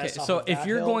digress. Okay, off so of if that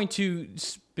you're hill. going to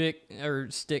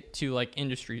stick to like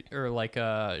industry or like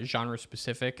genre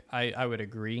specific, I would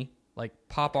agree. Like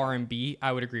pop R&B,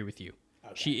 I would agree with you.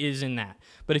 She is in that.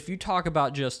 But if you talk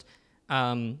about just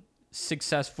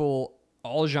successful,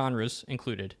 all genres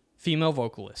included, female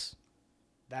vocalists,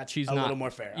 that's she's a not little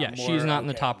more fair. Yeah, I'm she's more not in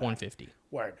the okay top with that. 150.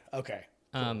 Word. Okay.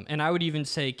 And I would even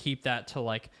say keep that to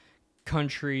like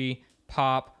country,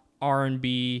 pop,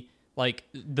 R&B, like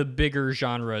the bigger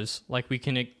genres. Like we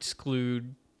can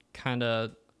exclude kind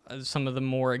of some of the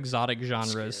more exotic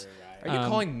genres. Are you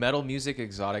calling metal music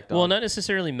exotic, dog? Well, not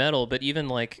necessarily metal, but even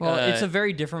like Well, it's a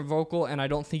very different vocal, and I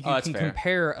don't think you that's can fair.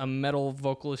 compare a metal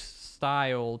vocalist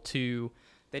style to.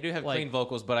 They do have like- clean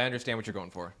vocals, but I understand what you're going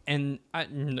for. And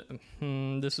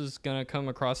this is gonna come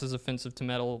across as offensive to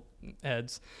metal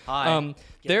heads. Hi.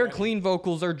 Their clean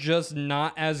vocals are just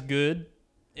not as good.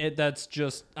 That's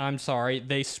just. I'm sorry.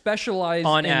 They specialize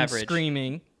On in average.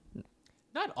 screaming.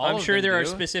 Not all I'm of sure them there are do.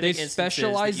 specific They instances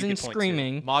specialize that you in could point to.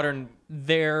 screaming. Modern.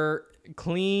 Their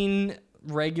clean,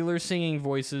 regular singing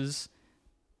voices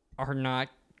are not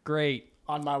great.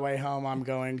 On my way home, I'm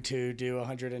going to do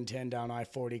 110 down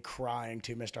I-40 crying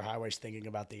to Mr. Highway's Thinking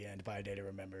About the End by A Day to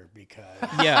Remember because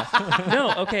Yeah.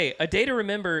 No, okay. A Day to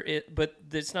Remember it, but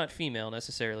it's not female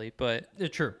necessarily, but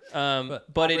True. but I'm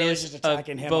it really is just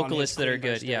attacking him on vocalists his that are clean good.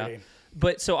 versus Yeah. dirty.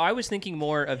 But so I was thinking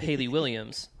more of Hayley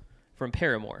Williams from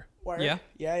Paramore, Word. Yeah.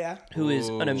 Yeah. who is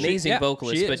an Ooh. amazing Yeah,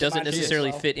 vocalist, she but is. doesn't She is.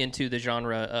 necessarily Well. fit into the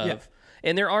genre of. Yeah.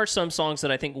 And there are some songs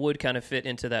that I think would kind of fit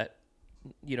into that,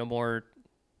 more.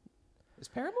 Is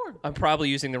Paramore? I'm probably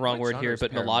using the wrong What word genre here, is but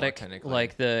Paramore, melodic, technically?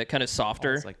 like the kind of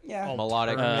softer. It's like Yeah.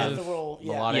 melodic. That's the role.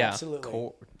 Yeah, melodic. Yeah. absolutely.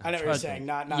 Chord- I know what you're saying.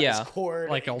 Not Yeah. as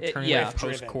chord. Like alternative yeah.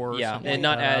 post-core. or Yeah, something and like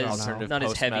not that. I don't as- know. Alternative not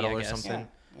as heavy, post-metal I or guess. something. Yeah.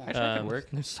 Actually, that could work.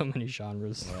 There's so many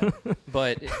genres.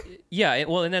 But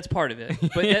well, and that's part of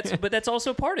it. But that's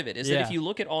also part of it is that Yeah. if you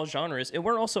look at all genres, and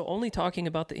we're also only talking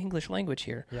about the English language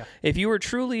here. Yeah. If you were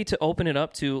truly to open it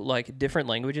up to like different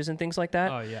languages and things like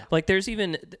that, Oh, yeah. like there's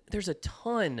a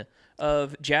ton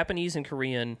of Japanese and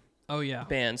Korean Oh yeah,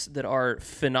 bands that are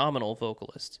phenomenal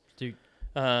vocalists. dude.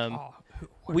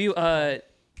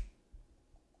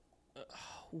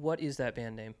 What is that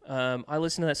band name? I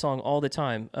listen to that song all the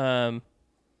time.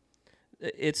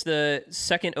 It's the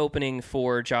second opening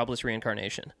for Jobless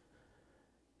Reincarnation.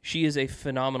 She is a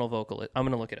phenomenal vocalist. I'm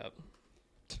going to look it up.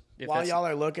 If While that's- y'all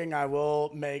are looking, I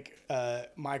will make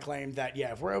my claim that,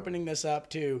 yeah, if we're opening this up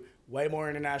to way more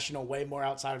international, way more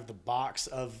outside of the box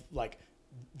of, like,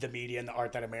 the media and the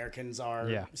art that Americans are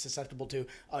Yeah. susceptible to,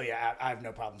 oh, yeah, I have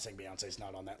no problem saying Beyonce's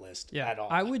not on that list Yeah, at all.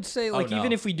 I would say like no.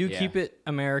 even if we do Yeah. keep it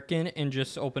American and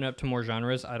just open up to more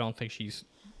genres, I don't think she's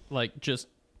like just.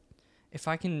 If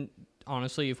I can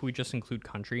honestly, if we just include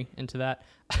country into that,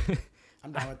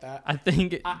 I'm done with that. I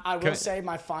think I will say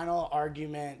my final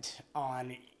argument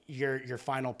on your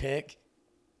final pick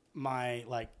my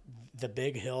the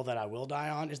big hill that I will die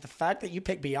on is the fact that you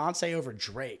pick Beyonce over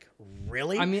Drake.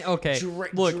 Really? I mean, okay,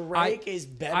 look, Drake is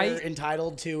better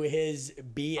entitled to his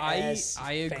BS.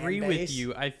 I agree fan with base.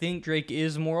 you. I think Drake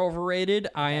is more overrated.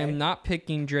 I am not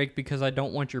picking Drake because I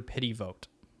don't want your pity vote.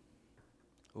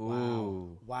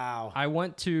 Ooh. Wow. I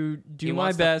want to do He my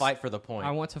wants best. to fight for the point.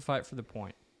 I want to fight for the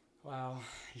point. Wow.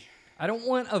 I don't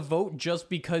want a vote just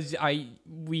because I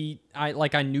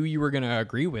knew you were gonna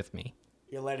agree with me.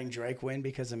 You're letting Drake win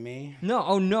because of me? No,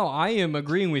 oh no, I am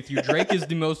agreeing with you. Drake is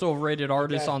the most overrated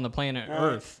artist on the planet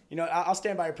Earth. You know, I'll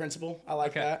stand by your principle. I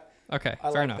like that. Okay, I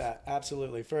fair like enough. that.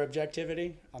 Absolutely. For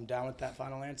objectivity, I'm down with that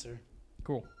final answer.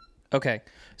 Cool. Okay,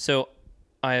 so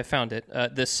I have found it.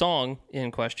 The song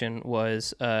in question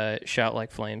was "Shout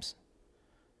Like Flames."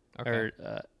 Okay.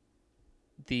 Or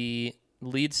the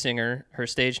lead singer, her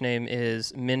stage name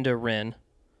is Minda Ren.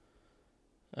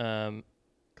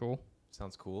 Cool.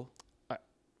 Sounds cool.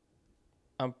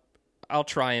 I'll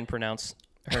try and pronounce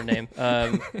her name.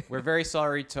 We're very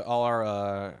sorry to all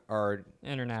our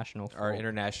International.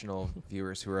 international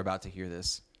viewers who are about to hear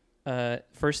this.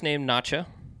 First name Nacha,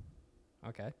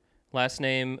 Okay. last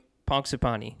name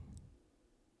Pongsupani.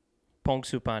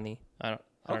 Pongsupani. I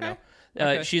don't know.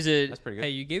 Okay. She's a That's pretty good.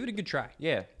 Hey, you gave it a good try.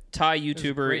 Yeah. Thai a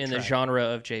YouTuber great in the track. genre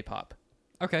of J-pop.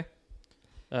 Okay.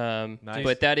 Nice.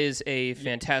 But that is a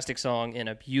fantastic song and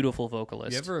a beautiful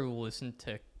vocalist. You ever listen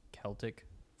to Celtic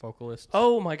vocalists?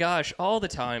 Oh my gosh, all the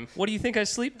time. What do you think I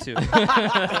sleep to?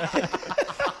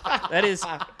 That is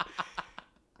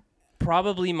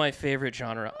probably my favorite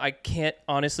genre. I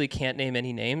honestly can't name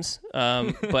any names,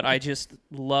 but I just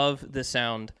love the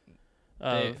sound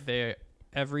of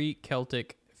Every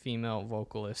Celtic female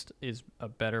vocalist is a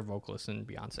better vocalist than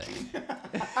Beyonce.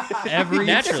 Every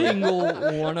Naturally. single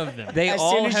one of them. they As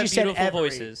all soon as have you said beautiful every,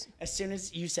 voices. As soon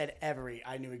as you said every,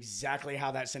 I knew exactly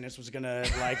how that sentence was gonna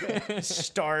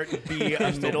start, be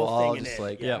a middle All thing in just it.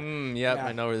 like, Yeah. yep, Yeah.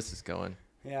 I know where this is going.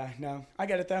 Yeah, no, I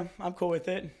get it though. I'm cool with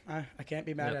it. I can't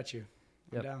be mad at you.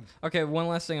 I'm Yep. down. Okay, one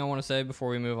last thing I want to say before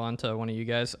we move on to one of you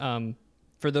guys.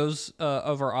 For those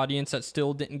of our audience that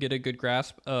still didn't get a good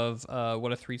grasp of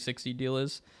what a 360 deal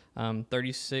is,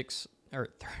 30 Seconds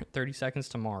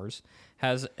to Mars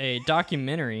has a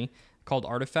documentary called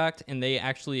Artifact, and they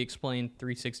actually explain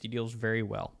 360 deals very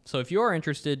well. So if you are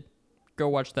interested, go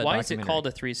watch that Why documentary. is it called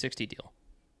a 360 deal?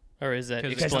 Or is that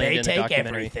Because explained they in the take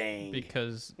documentary? everything.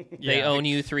 Because They own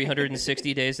you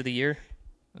 360 days of the year?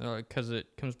 because it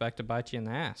comes back to bite you in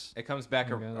the ass. It comes back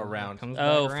It around. comes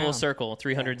Oh, back full around. circle,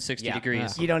 360 Yeah.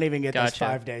 degrees. You don't even get those Gotcha.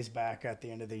 5 days back at the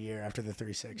end of the year after the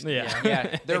 360. Yeah.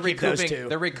 Yeah, they're They keep those recouping. two.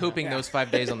 They're recouping those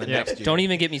 5 days on the next year. Don't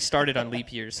even get me started on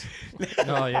leap years.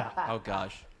 Oh yeah. Oh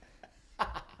gosh. I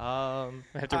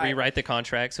have to All right. rewrite the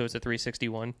contract so it's a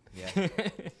 361. Yeah.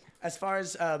 As far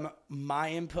as my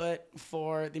input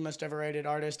for the most overrated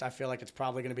artist, I feel like it's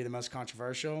probably going to be the most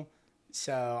controversial.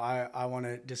 So I want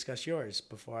to discuss yours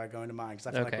before I go into mine because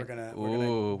I feel Okay. like we're gonna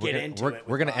Ooh, get into it.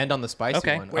 We're gonna end on the spicy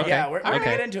Okay. one. Okay. Yeah, we're gonna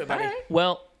Okay. get into it, buddy.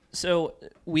 Well, so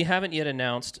we haven't yet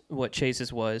announced what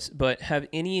Chase's was, but have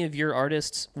any of your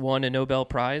artists won a Nobel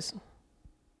Prize?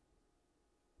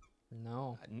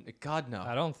 No, God no.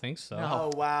 I don't think so.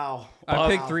 Oh wow! I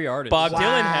picked 3 artists. Bob Wow.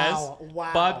 Dylan has.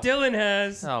 Wow. Bob Dylan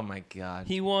has. Oh my God.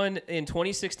 He won in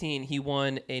 2016. He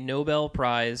won a Nobel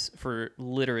Prize for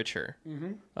literature,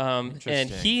 and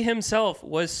Interesting. he himself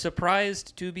was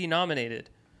surprised to be nominated.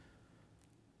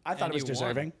 I thought And it was he won.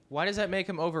 deserving. Why does that make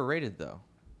him overrated though?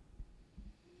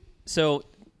 So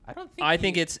I don't think. I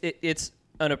think it's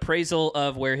an appraisal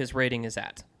of where his rating is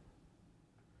at.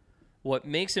 What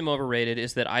makes him overrated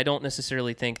is that I don't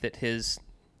necessarily think that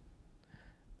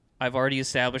I've already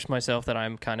established myself that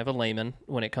I'm kind of a layman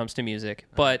when it comes to music,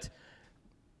 but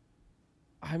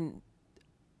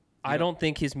I don't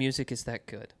think his music is that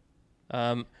good.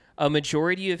 A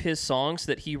majority of his songs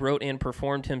that he wrote and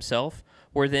performed himself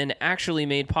were then actually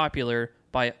made popular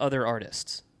by other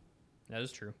artists. That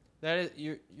is true. that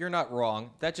is you're not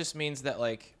wrong. That just means that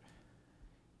like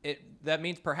that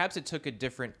means perhaps it took a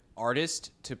different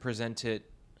artist to present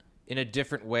it in a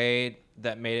different way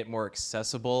that made it more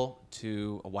accessible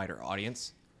to a wider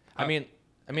audience. I mean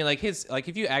like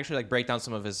if you actually like break down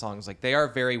some of his songs, like they are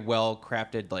very well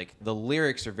crafted. Like the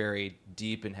lyrics are very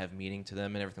deep and have meaning to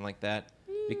them and everything like that.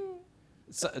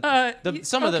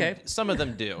 Some of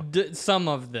them do. Some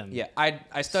of them. Yeah,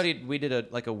 I studied. We did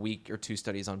a week or 2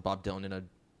 studies on Bob Dylan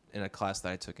in a class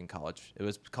that I took in college. It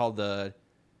was called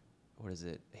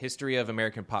History of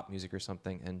American Pop Music or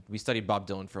something, and we studied Bob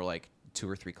Dylan for like 2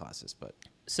 or 3 classes. But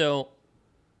So,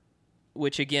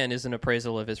 which again is an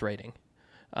appraisal of his rating.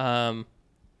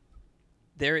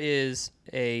 There is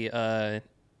a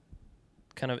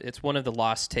it's one of the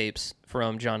lost tapes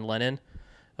from John Lennon,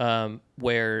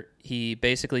 where he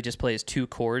basically just plays 2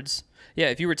 chords. Yeah,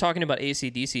 if you were talking about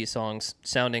AC/DC songs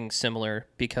sounding similar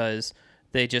because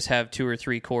they just have 2 or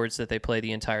 3 chords that they play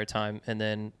the entire time and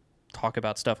then talk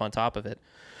about stuff on top of it.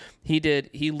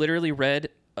 He literally read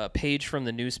a page from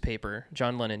the newspaper.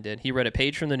 John Lennon did. He read a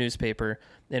page from the newspaper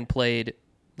and played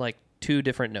like 2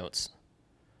 different notes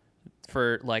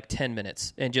for like 10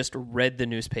 minutes and just read the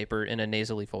newspaper in a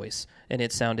nasally voice, and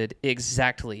it sounded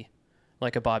exactly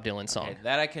like a Bob Dylan song. Okay,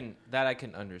 that I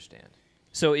can understand.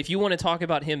 So if you want to talk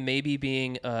about him maybe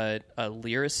being a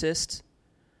lyricist,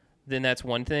 then that's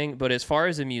one thing. But as far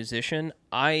as a musician,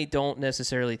 I don't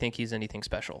necessarily think he's anything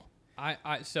special.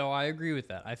 So I agree with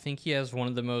that. I think he has one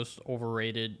of the most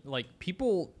overrated. Like,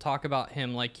 people talk about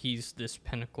him like he's this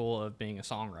pinnacle of being a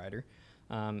songwriter,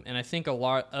 and I think a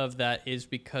lot of that is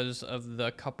because of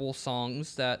the couple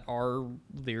songs that are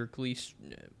lyrically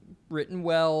written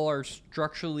well or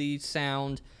structurally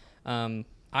sound.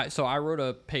 So I wrote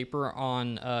a paper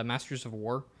on Masters of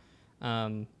War.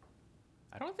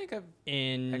 I don't think I've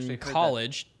in actually heard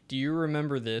college. Do you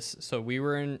remember this? So we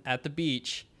were at the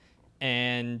beach,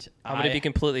 and I'm going to be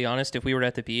completely honest. If we were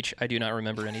at the beach, I do not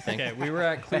remember anything. Okay, we were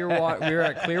at Clearwater. We were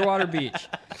at Clearwater Beach,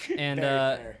 and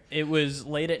it was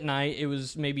late at night. It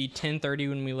was maybe 10:30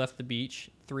 when we left the beach.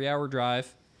 3-hour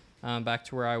drive back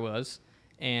to where I was,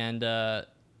 and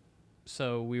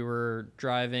so we were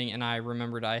driving, and I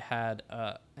remembered I had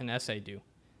an essay due.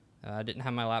 I didn't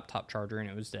have my laptop charger, and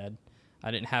it was dead. I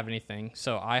didn't have anything,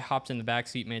 so I hopped in the back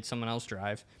seat, made someone else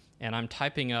drive, and I'm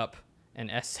typing up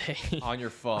an essay on your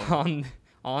phone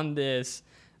on this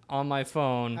on my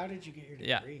phone. How did you get your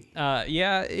degree?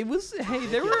 Yeah, it was. Hey,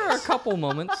 there were a couple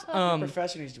moments.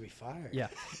 Professor needs to be fired. Yeah.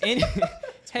 And,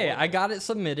 hey, I got it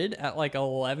submitted at like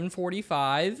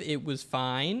 11:45. It was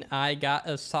fine. I got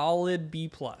a solid B+.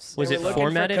 Was They it were looking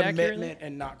formatted for accurately? commitment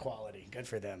and not quality. Good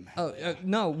for them.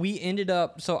 No, we ended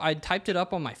up. So I typed it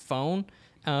up on my phone.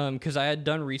 Because I had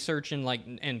done research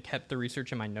and kept the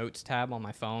research in my notes tab on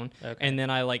my phone, and then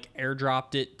I like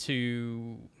airdropped it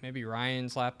to maybe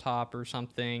Ryan's laptop or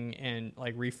something, and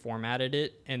like reformatted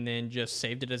it, and then just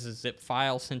saved it as a zip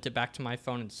file, sent it back to my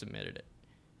phone, and submitted it.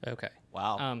 Okay.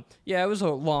 Wow. Yeah, it was a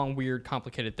long, weird,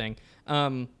 complicated thing.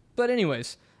 But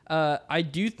anyways, I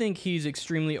do think he's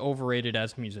extremely overrated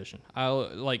as a musician.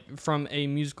 From a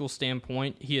musical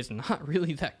standpoint, he is not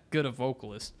really that good a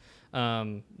vocalist.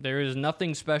 There is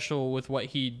nothing special with what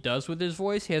he does with his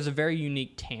voice. He has a very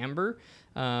unique timbre,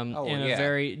 a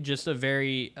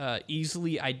very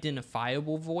easily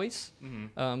identifiable voice,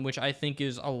 which I think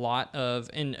is a lot of,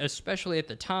 and especially at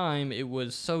the time, it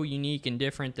was so unique and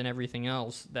different than everything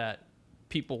else that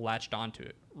people latched onto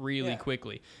it really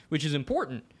quickly, which is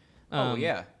important.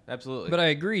 Yeah, absolutely. But I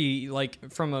agree, like,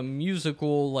 from a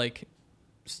musical, like,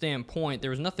 standpoint, there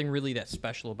was nothing really that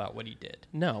special about what he did.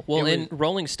 No. Well, and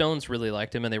Rolling Stones really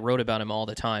liked him, and they wrote about him all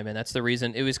the time, and that's the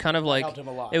reason. It was kind of like helped him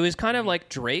a lot. It was kind of like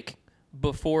Drake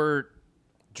before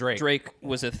Drake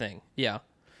was a thing. Yeah.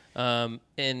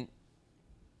 And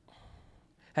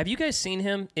have you guys seen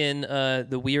him in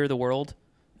the We Are the World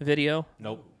video?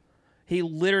 Nope. He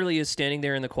literally is standing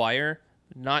there in the choir,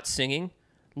 not singing,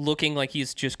 looking like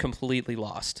he's just completely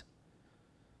lost.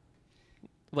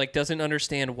 Like, doesn't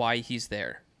understand why he's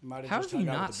there. Might How just have you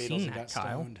hung out not with the Beatles seen and that, got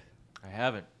Kyle? stoned. I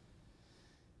haven't.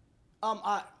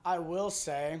 I will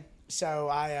say, so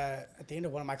I at the end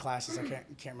of one of my classes, I can't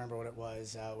remember what it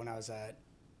was, when I was at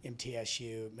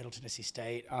MTSU, Middle Tennessee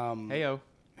State. Heyo.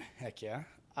 Heck yeah.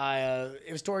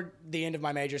 It was toward the end of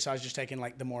my major, so I was just taking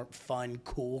like the more fun,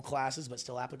 cool classes, but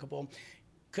still applicable.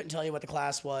 Couldn't tell you what the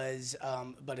class was,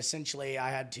 but essentially I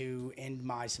had to end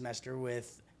my semester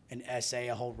with an essay,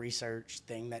 a whole research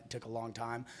thing that took a long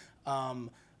time,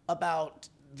 about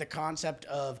the concept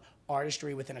of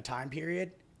artistry within a time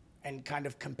period and kind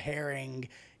of comparing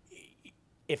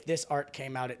if this art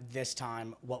came out at this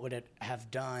time, what would it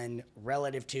have done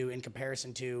relative to, in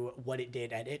comparison to what it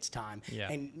did at its time?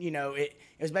 Yeah. And, it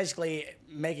was basically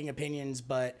making opinions,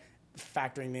 but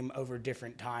factoring them over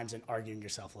different times and arguing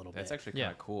yourself a little That's bit. actually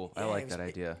kind of cool. I like that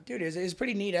idea. Dude, it was a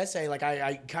pretty neat essay. Like,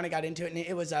 I kind of got into it, and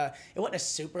it wasn't a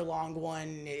super long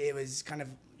one. It was kind of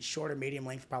shorter, medium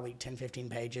length, probably 10, 15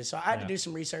 pages. So I had to do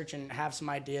some research and have some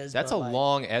ideas. That's a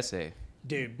long essay.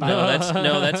 Dude,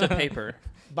 That's a paper.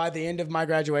 by the end of my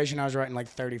graduation, I was writing like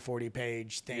 30, 40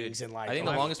 page things. Dude, and like, I think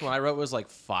the longest one I wrote was like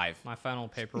 5. My final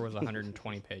paper was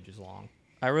 120 pages long.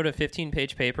 I wrote a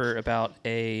 15-page paper about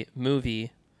a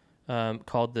movie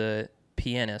called The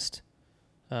Pianist,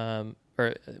 or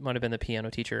it might have been The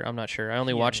Piano Teacher. I'm not sure. I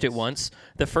only watched it once.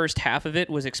 The first half of it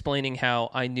was explaining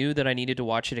how I knew that I needed to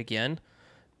watch it again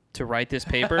to write this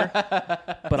paper,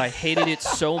 but I hated it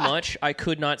so much I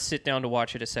could not sit down to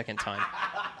watch it a second time.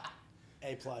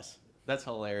 A+. That's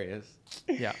hilarious.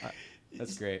 Yeah.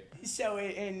 That's great. So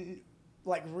in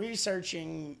like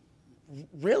researching,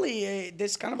 really,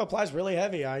 this kind of applies really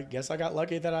heavy. I guess I got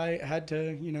lucky that I had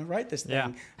to, write this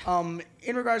thing. Yeah.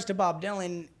 In regards to Bob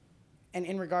Dylan, and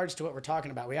in regards to what we're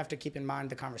talking about, we have to keep in mind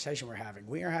the conversation we're having.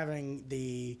 We are having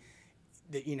the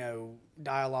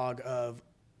dialogue of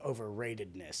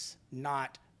overratedness,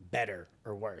 not better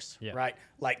or worse, right?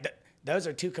 Like those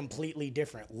are two completely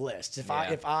different lists. If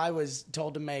I was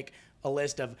told to make a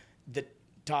list of the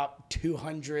top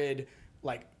 200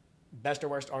 like best or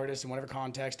worst artists in whatever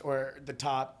context, or the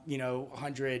top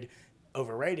 100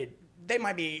 overrated, they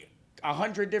might be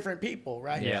 100 different people,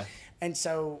 right? Yeah. And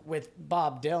so with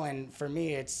Bob Dylan, for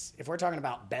me, it's, if we're talking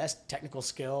about best technical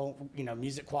skill,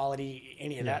 music quality,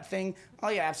 any of that thing, oh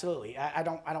yeah, absolutely. I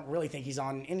don't really think he's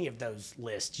on any of those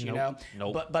lists, you know?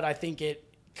 Nope. But I think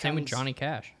it comes, Same with Johnny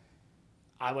Cash.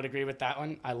 I would agree with that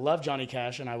one. I love Johnny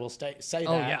Cash, and I will say that.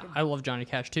 Oh yeah, I love Johnny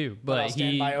Cash too, But I'll but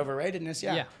stand he by overratedness.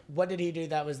 Yeah. Yeah. What did he do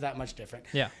that was that much different?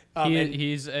 yeah And-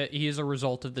 he is a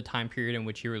result of the time period in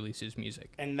which he releases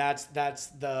music. and that's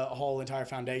the whole entire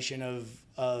foundation of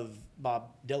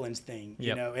Bob Dylan's thing.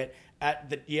 Yep.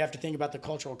 You have to think about the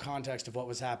cultural context of what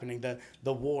was happening,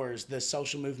 the wars, the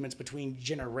social movements between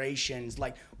generations,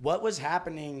 like what was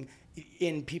happening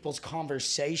in people's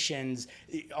conversations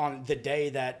on the day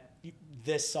that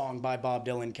this song by Bob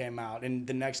Dylan came out, and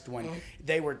the next one.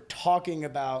 They were talking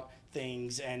about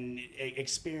things and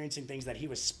experiencing things that he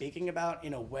was speaking about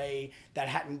in a way that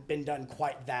hadn't been done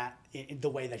quite that in the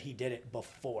way that he did it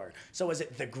before. So was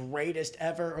it the greatest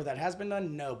ever or that has been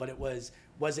done? No, but was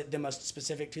it the most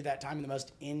specific to that time and the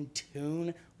most in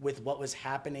tune with what was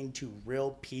happening to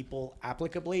real people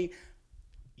applicably?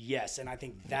 Yes, and I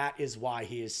think that is why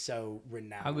he is so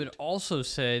renowned. I would also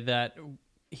say that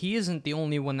he isn't the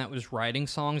only one that was writing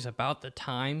songs about the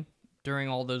time during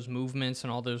all those movements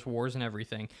and all those wars and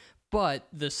everything. But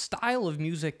the style of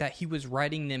music that he was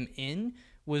writing them in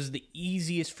was the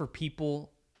easiest for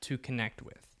people to connect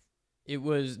with. It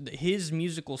was his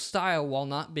musical style, while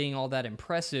not being all that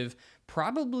impressive,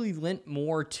 probably lent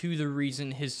more to the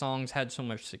reason his songs had so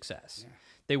much success. Yeah.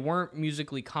 They weren't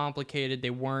musically complicated.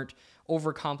 They weren't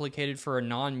overcomplicated for a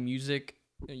non-musical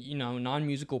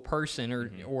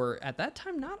person, or at that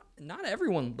time, not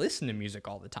everyone listened to music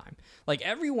all the time. Like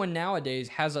everyone nowadays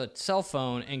has a cell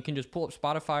phone and can just pull up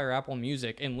Spotify or Apple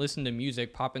Music and listen to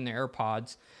music, pop in their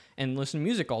AirPods and listen to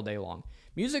music all day long.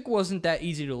 Music wasn't that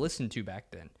easy to listen to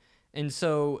back then. And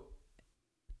so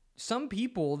some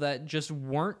people that just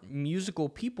weren't musical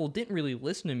people didn't really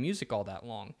listen to music all that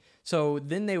long. So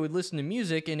then they would listen to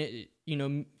music, and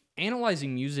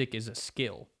analyzing music is a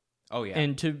skill. Oh, yeah.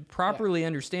 And to properly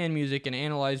understand music and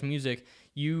analyze music,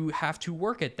 you have to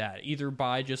work at that, either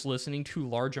by just listening to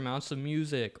large amounts of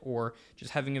music or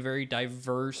just having a very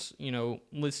diverse,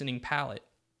 listening palette.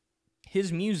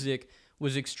 His music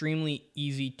was extremely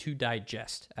easy to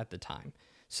digest at the time.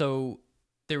 So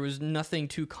there was nothing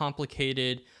too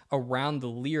complicated around the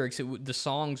lyrics. The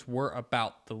songs were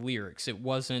about the lyrics. It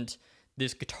wasn't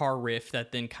this guitar riff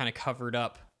that then kind of covered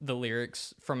up the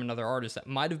lyrics from another artist that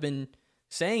might have been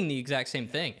saying the exact same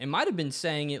thing. It might have been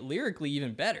saying it lyrically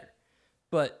even better,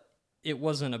 but it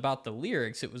wasn't about the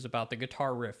lyrics. It was about the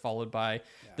guitar riff, followed by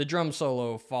the drum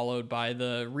solo, followed by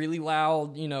the really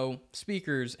loud,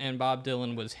 speakers. And Bob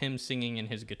Dylan was him singing in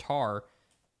his guitar,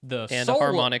 And solo, a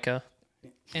harmonica.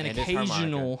 and his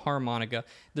occasional harmonica.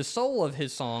 The soul of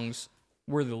his songs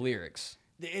were the lyrics.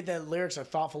 The lyrics are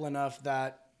thoughtful enough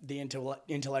that the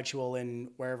intellectual in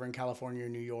wherever in California or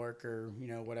New York or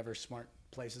whatever smart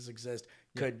places exist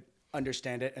could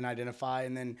understand it and identify,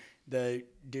 and then the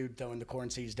dude throwing the corn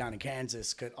seeds down in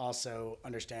Kansas could also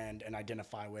understand and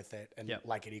identify with it and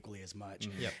like it equally as much.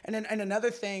 And then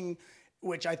another thing,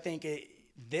 which I think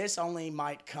this only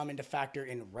might come into factor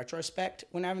in retrospect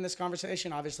when having this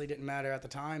conversation. Obviously, didn't matter at the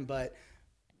time, but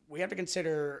we have to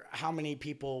consider how many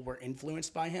people were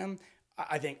influenced by him.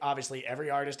 I think obviously every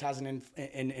artist has an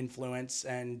influence,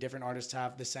 and different artists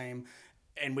have the same.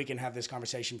 And we can have this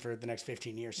conversation for the next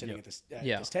 15 years sitting at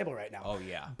this table right now. Oh,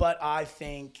 yeah. But I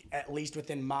think at least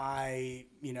within my,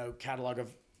 catalog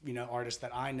of, artists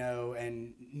that I know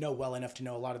and know well enough to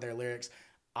know a lot of their lyrics,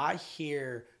 I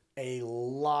hear a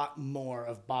lot more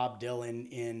of Bob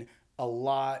Dylan in a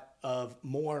lot of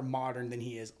more modern than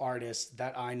he is artists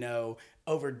that I know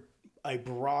over a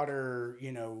broader,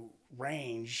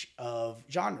 range of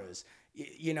genres.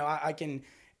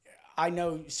 I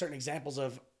know certain examples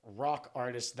of rock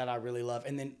artists that I really love,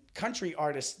 and then country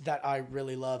artists that I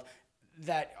really love.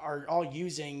 that are all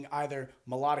using either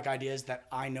melodic ideas that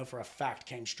I know for a fact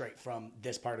came straight from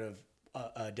this part of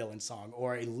a Dylan song,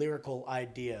 or a lyrical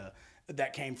idea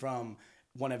that came from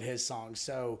one of his songs.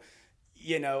 So,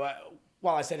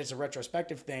 while I said it's a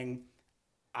retrospective thing,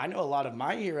 I know a lot of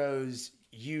my heroes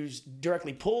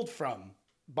directly pulled from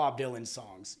Bob Dylan's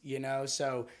songs,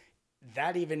 so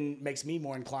that even makes me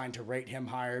more inclined to rate him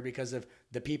higher, because of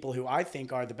the people who I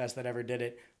think are the best that ever did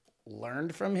it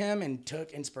learned from him and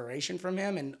took inspiration from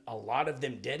him, and a lot of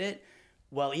them did it.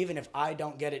 Well, even if I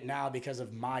don't get it now because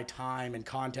of my time and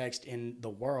context in the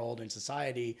world and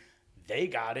society, they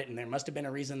got it, and there must have been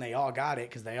a reason they all got it,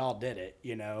 because they all did it,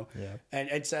 Yeah. And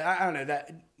it's I don't know,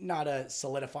 that not a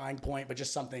solidifying point, but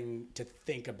just something to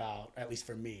think about, at least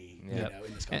for me,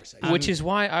 in this conversation. Which is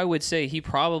why I would say he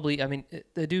probably, I mean,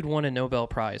 the dude won a Nobel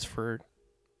Prize for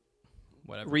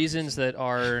Whatever reasons that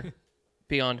are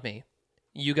beyond me.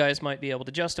 You guys might be able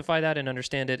to justify that and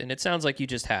understand it, and it sounds like you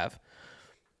just have.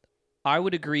 I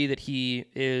would agree that he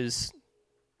is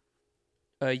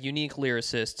a unique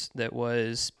lyricist that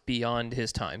was beyond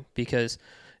his time, because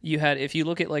if you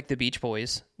look at like the Beach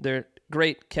Boys, they're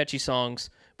great, catchy songs,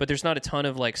 but there's not a ton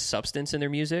of like substance in their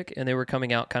music, and they were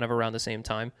coming out kind of around the same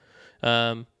time.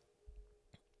 So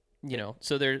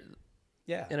they're,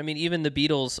 Yeah. and I mean, even the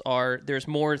Beatles there's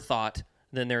more thought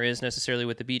than there is necessarily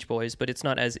with the Beach Boys, but it's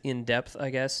not as in-depth,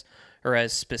 I guess, or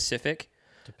as specific.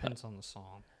 Depends on the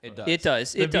song. It does. It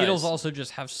does. The Beatles also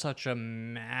just have such a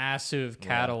massive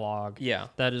catalog Yeah.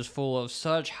 that is full of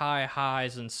such high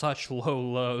highs and such low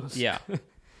lows. Yeah.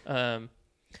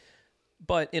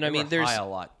 But, and I They mean, were there's, high a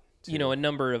lot, too. a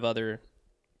number of other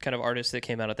kind of artists that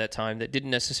came out at that time that didn't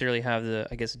necessarily have the,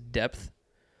 I guess, depth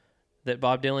that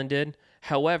Bob Dylan did.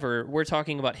 However, we're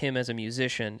talking about him as a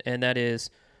musician, and that is,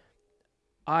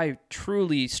 I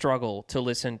truly struggle to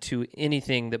listen to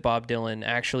anything that Bob Dylan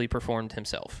actually performed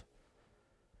himself.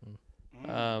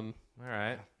 All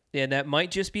right. And that might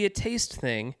just be a taste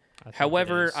thing. think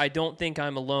However, it is. I don't think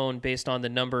I'm alone based on the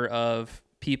number of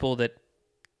people that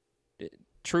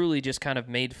truly just kind of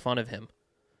made fun of him.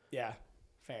 Yeah.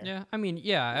 Fair. Yeah, I mean,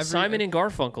 yeah. Simon and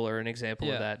Garfunkel are an example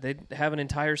of Yeah. that. They have an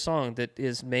entire song that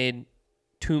is made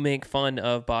to make fun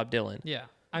of Bob Dylan. Yeah,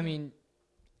 I mean,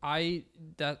 I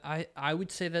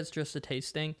would say that's just a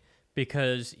taste thing,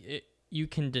 because you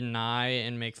can deny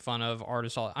and make fun of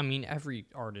artists. I mean, every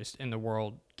artist in the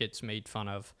world gets made fun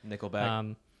of.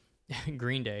 Nickelback.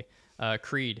 Green Day,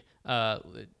 Creed,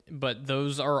 but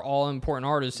those are all important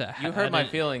artists that You hurt my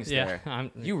feelings there.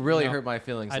 You really hurt my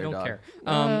feelings I there, don't dog. care.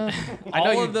 I know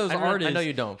All you- of those I know- artists I know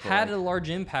you don't, but had like- a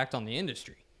large impact on the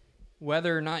industry.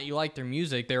 Whether or not you like their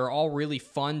music, they were all really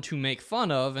fun to make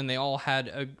fun of, and they all had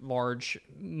a large,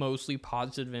 mostly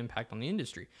positive impact on the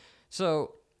industry.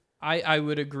 So I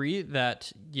would agree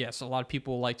that, yes, a lot of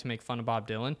people like to make fun of Bob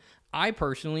Dylan. I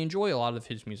personally enjoy a lot of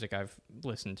his music I've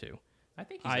listened to. I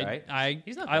think he's right.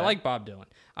 He's not I bad. like Bob Dylan.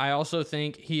 I also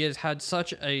think he has had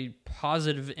such a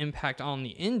positive impact on the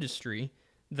industry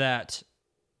that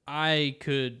I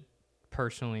could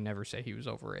personally never say he was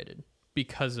overrated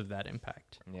because of that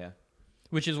impact. Yeah.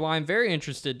 Which is why I'm very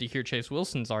interested to hear Chase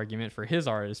Wilson's argument for his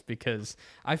artist, because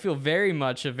I feel very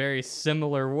much a very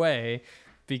similar way,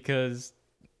 because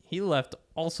he left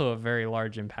also a very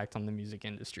large impact on the music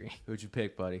industry. Who'd you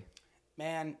pick, buddy?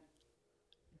 Man,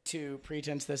 to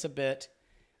pretense this a bit,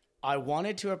 I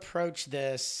wanted to approach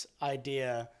this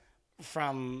idea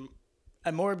from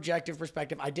a more objective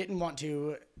perspective. I didn't want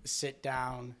to sit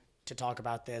down to talk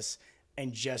about this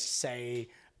and just say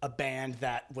a band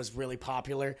that was really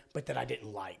popular, but that I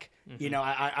didn't like. Mm-hmm.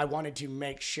 I wanted to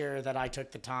make sure that I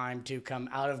took the time to come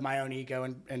out of my own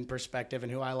ego and perspective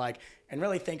and who I like, and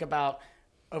really think about,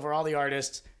 over all the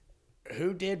artists,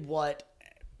 who did what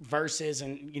versus,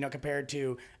 and compared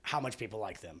to how much people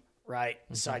like them, right?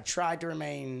 Mm-hmm. So I tried to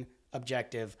remain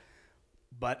objective,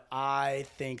 but I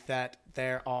think that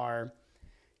there are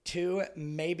 2,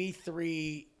 maybe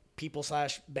 3 people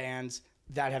 / bands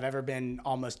that have ever been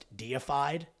almost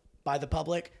deified by the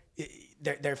public.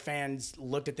 Their fans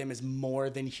looked at them as more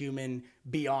than human,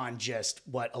 beyond just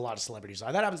what a lot of celebrities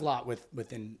are. That happens a lot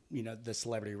within the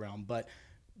celebrity realm, but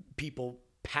people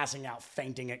passing out,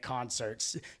 fainting at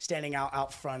concerts, standing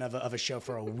out front of a show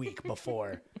for a week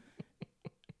before.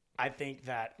 I think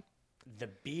that the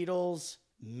Beatles,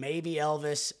 maybe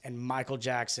Elvis, and Michael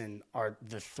Jackson are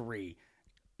the 3.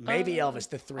 Maybe Elvis,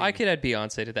 the 3. I could add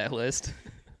Beyonce to that list.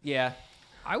 Yeah.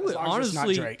 I would As long as it's not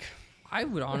honestly, Drake. I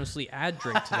would honestly add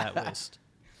Drake to that list.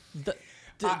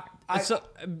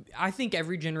 I think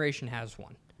every generation has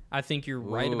one. I think you're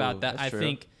right about that. that's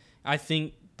true. I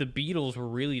think the Beatles were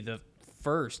really the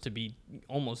first to be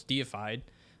almost deified.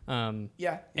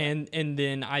 Yeah. And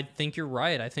then I think you're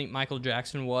right. I think Michael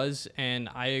Jackson was, and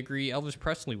I agree Elvis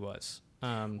Presley was.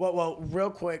 Well,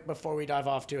 real quick before we dive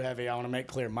off too heavy, I want to make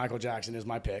clear Michael Jackson is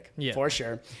my pick for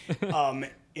sure.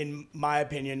 In my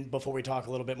opinion, before we talk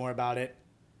a little bit more about it,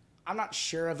 I'm not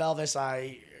sure of Elvis.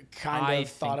 I kind of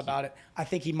thought about it. I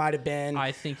think he might have been.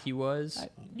 I think he was.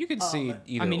 You could see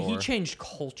either. I mean, he or. changed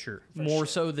culture more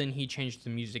so than he changed the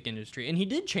music industry. And he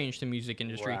did change the music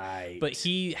industry. Right. But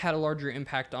he had a larger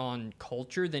impact on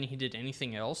culture than he did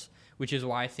anything else, which is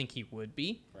why I think he would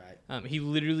be. Right. He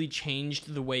literally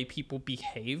changed the way people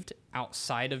behaved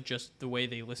outside of just the way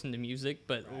they listened to music,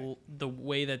 but the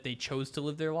way that they chose to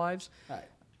live their lives. Right.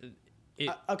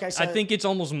 Okay, so I think it's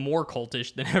almost more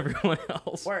cultish than everyone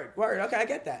else. Word. Okay, I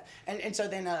get that. And so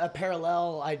then a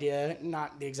parallel idea,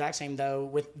 not the exact same though,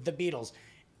 with the Beatles.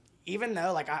 Even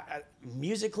though, like, I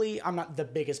musically, I'm not the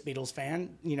biggest Beatles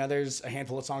fan. You know, there's a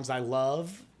handful of songs I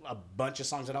love, a bunch of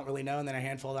songs I don't really know, and then a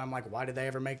handful that I'm like, why did they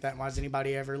ever make that? Why does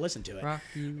anybody ever listen to it?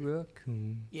 Rocky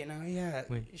Raccoon. You know, yeah.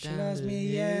 Went She down loves to me,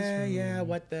 his yeah. room.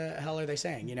 What the hell are they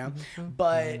saying, you know?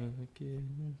 But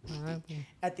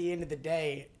at the end of the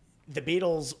day, the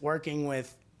Beatles working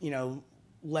with, you know,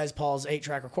 Les Paul's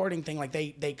 8-track recording thing, like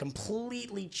they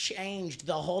completely changed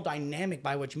the whole dynamic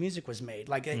by which music was made.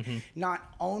 Like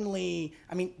not only,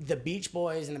 I mean, the Beach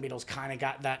Boys and the Beatles kind of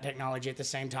got that technology at the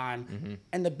same time,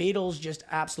 and the Beatles just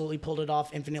absolutely pulled it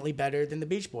off infinitely better than the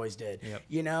Beach Boys did. Yep.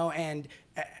 You know, and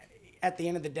at the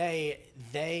end of the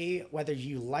day, whether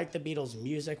you like the Beatles'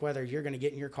 music, whether you're going to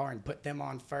get in your car and put them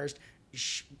on first,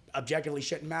 objectively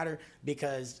shouldn't matter,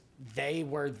 because they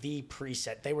were the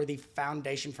preset. They were the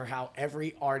foundation for how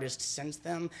every artist since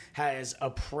them has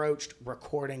approached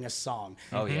recording a song.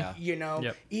 Oh, yeah. You know,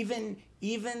 Yep.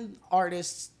 even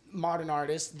artists, modern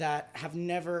artists that have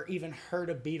never even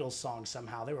heard a Beatles song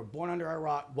somehow. They were born under a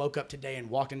rock, woke up today and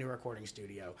walked into a recording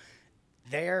studio.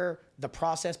 The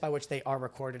process by which they are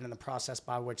recorded and the process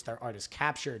by which their art is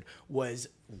captured was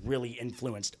really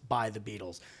influenced by the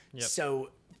Beatles. Yep. So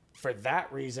for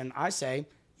that reason, I say,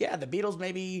 yeah, the Beatles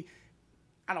maybe,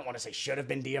 I don't want to say should have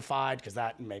been deified, because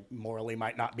that morally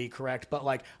might not be correct, but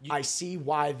like I see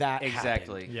why that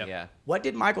Exactly. happened. Yep. Yeah. What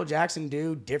did Michael Jackson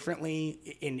do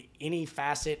differently in any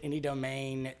facet, any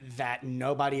domain that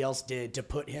nobody else did to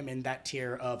put him in that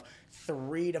tier of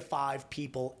 3 to 5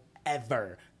 people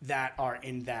ever that are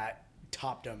in that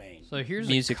top domain? So here's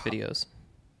Music videos.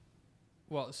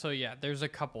 Well, so yeah, there's a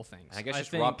couple things. I guess just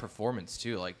think, raw performance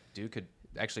too. Like, dude could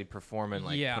actually perform and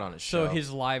like put on a show. So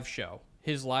his live show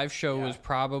was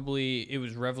probably, it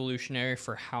was revolutionary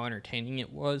for how entertaining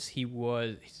it was. He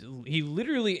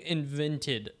literally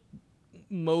invented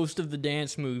most of the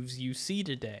dance moves you see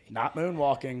today. Not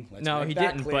moonwalking. Let's No, make he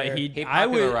that didn't. clear. But He I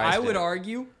popularized would it.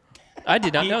 argue. I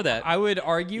did not know that. I would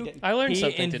argue. I learned he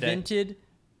something today. invented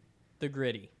the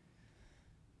gritty.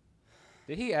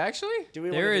 Did he actually? Do we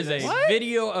There wanna do is a this?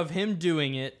 video of him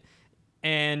doing it,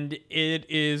 and it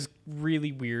is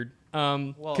really weird.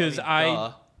 Because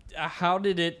duh. how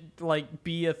did it like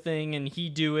be a thing and he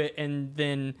do it and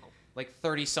then Like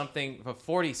 30-something,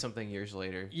 40-something years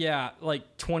later.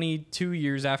 like 22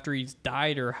 years after he's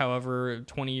died, or however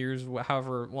 20 years,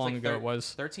 however long ago it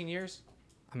was. 13 years?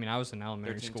 I mean, I was in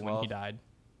elementary 13, school when he 12. died.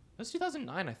 It was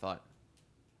 2009, I thought.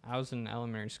 I was in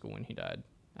elementary school when he died.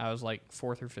 I was like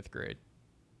 4th or 5th grade.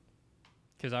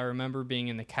 Because I remember being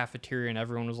in the cafeteria and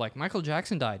everyone was like, Michael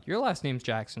Jackson died. Your last name's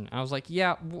Jackson. I was like,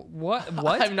 yeah, what?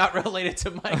 What? I'm not related to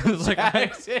Michael was like,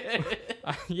 Jackson.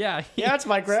 Yeah. Yeah, it's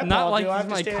my grandpa. Not like Do I he's have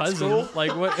to my stay at cousin. school?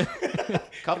 Like, what? Can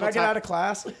couple I get out of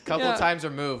class? couple Yeah. times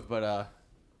removed, but Are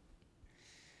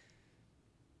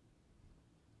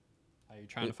you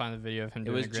trying to find the video of him it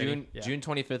doing was the gritty? June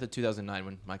 25th of 2009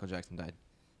 when Michael Jackson died.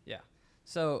 Yeah.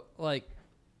 So, like,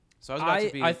 So I was about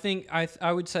to be. I think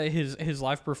I would say his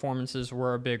live performances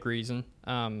were a big reason.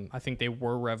 I think they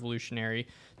were revolutionary.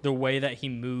 The way that he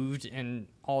moved and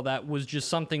all that was just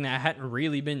something that hadn't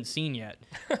really been seen yet.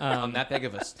 on that big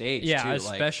of a stage. Yeah, too, like,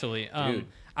 especially. dude.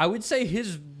 I would say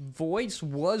his voice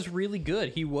was really good.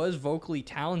 He was vocally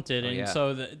talented, and yeah.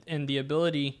 so the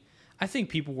ability. I think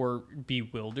people were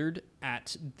bewildered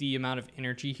at the amount of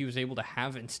energy he was able to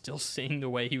have and still sing the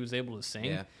way he was able to sing.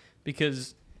 Yeah.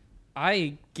 Because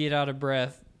I get out of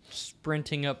breath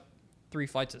sprinting up 3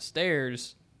 flights of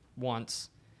stairs once,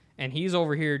 and he's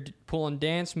over here pulling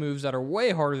dance moves that are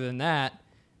way harder than that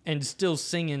and still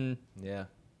singing Yeah.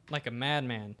 like a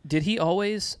madman. Did he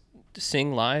always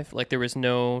sing live? Like there was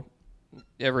no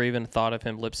ever even thought of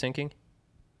him lip syncing?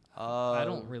 I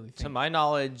don't really To think. my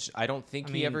knowledge, I don't think I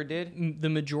he mean, ever did. The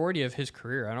majority of his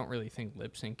career, I don't really think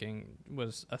lip syncing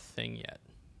was a thing yet.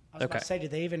 I was about Okay. to say, did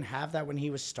they even have that when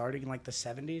he was starting in like the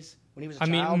 70s? when he was a I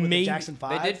mean, child with maybe- the Jackson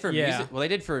 5? They did for Yeah. music. Well, they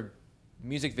did for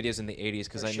music videos in the 80s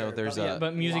because For I know sure. there's But yeah, a.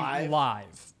 But music Live?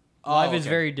 live. Oh, Live is okay.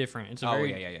 very different. It's a Oh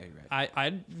very yeah, you're right. I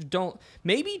don't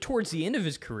maybe towards the end of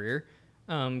his career,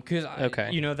 because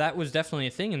Okay. that was definitely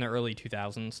a thing in the early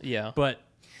 2000s. Yeah. but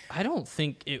I don't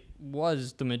think it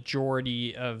was the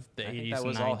majority of the I think 80s that and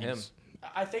was 90s. all him.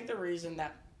 I think the reason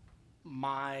that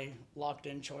my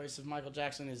locked-in choice of Michael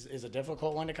Jackson is a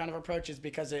difficult one to kind of approach is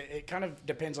because it kind of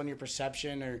depends on your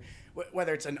perception or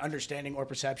whether it's an understanding or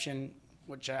perception,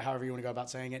 which however you want to go about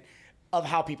saying it, of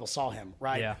how people saw him,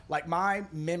 right? Yeah. Like my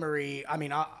memory,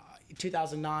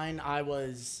 2009, I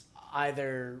was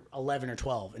either 11 or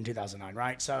 12 in 2009,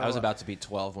 right? So I was about to be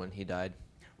 12 when he died.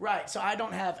 Right. So I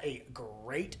don't have a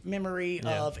great memory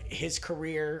of his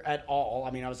career at all.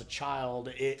 I mean, I was a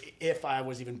child. If I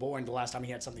was even born the last time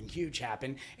he had something huge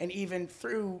happen. And even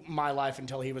through my life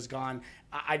until he was gone,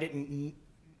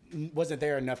 wasn't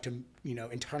there enough to,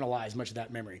 internalize much of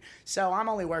that memory. So I'm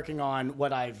only working on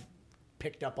what I've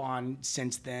picked up on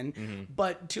since then. Mm-hmm.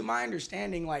 But to my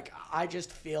understanding, like, I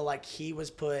just feel like he was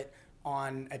put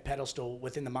on a pedestal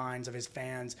within the minds of his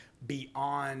fans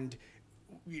beyond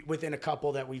within a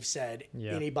couple that we've said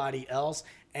anybody else.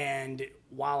 And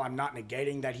while I'm not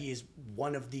negating that he is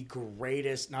one of the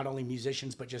greatest, not only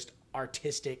musicians, but just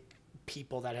artistic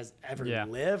people that has ever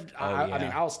lived, I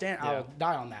mean, I'll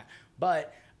die on that.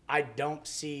 But I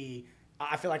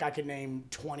feel like I could name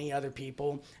 20 other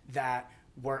people that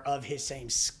were of his same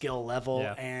skill level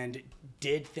and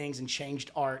did things and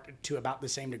changed art to about the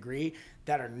same degree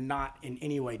that are not in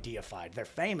any way deified. They're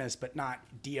famous, but not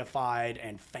deified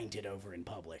and fainted over in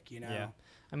public, Yeah.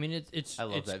 I mean, it's I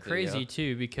love that crazy video.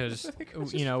 too because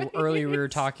earlier we were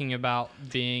talking about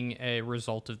being a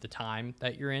result of the time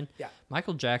that you're in. Yeah.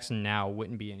 Michael Jackson now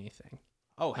wouldn't be anything.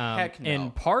 Oh, heck no.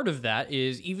 And part of that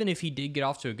is even if he did get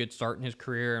off to a good start in his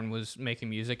career and was making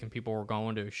music and people were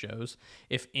going to his shows,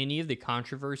 if any of the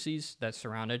controversies that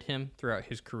surrounded him throughout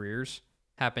his careers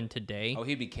happened today,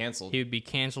 he'd be canceled. he would be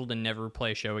canceled and never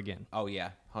play a show again. Oh,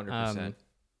 yeah. 100%.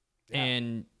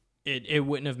 And it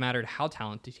wouldn't have mattered how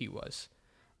talented he was.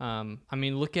 I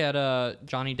mean, look at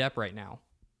Johnny Depp right now.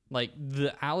 Like,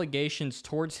 the allegations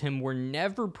towards him were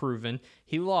never proven.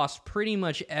 He lost pretty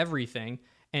much everything,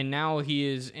 and now he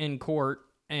is in court.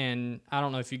 And I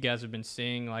don't know if you guys have been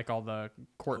seeing like all the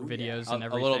court videos and A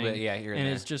everything. little bit, yeah, here and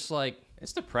there. it's just like,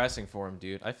 It's depressing for him,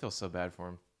 dude. I feel so bad for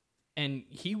him. and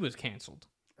he was canceled.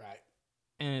 Right.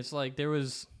 And it's like there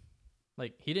was,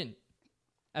 like he didn't,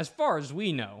 as far as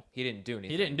we know, He didn't do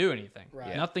anything. he didn't do anything.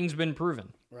 Right. Nothing's been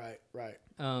proven. Right.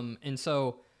 And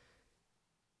so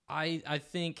I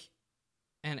think,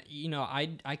 and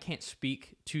I can't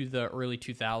speak to the early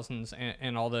 2000s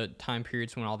and all the time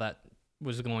periods when all that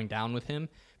was going down with him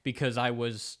because I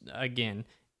was, again,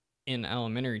 in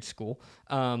elementary school.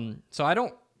 So I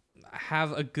don't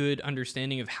have a good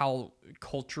understanding of how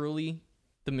culturally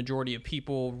the majority of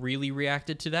people really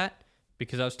reacted to that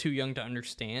because I was too young to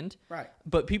understand. Right.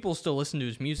 But people still listen to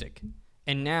his music.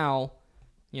 And now,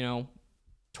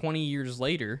 20 years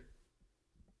later,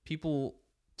 people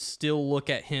still look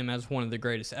at him as one of the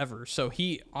greatest ever. So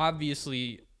he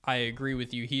obviously, I agree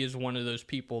with you, he is one of those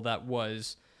people that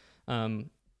was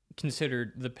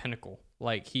considered the pinnacle.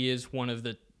 Like, he is one of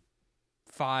the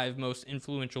 5 most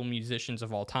influential musicians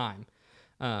of all time.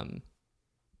 But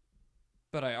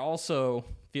I also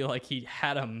feel like he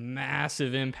had a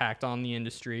massive impact on the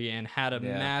industry and had a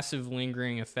massive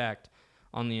lingering effect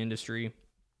on the industry.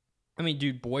 I mean,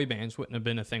 dude, boy bands wouldn't have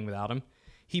been a thing without him.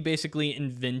 He basically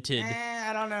invented...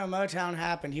 I don't know. Motown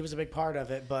happened. He was a big part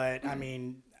of it, but I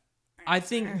mean... I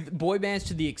think boy bands,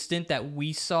 to the extent that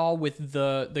we saw with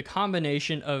the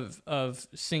combination of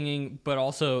singing, but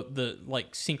also the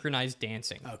synchronized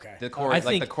dancing. Okay. The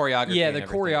choreography. Yeah, and the everything.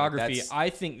 choreography. That's- I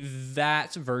think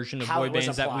that version of How boy it was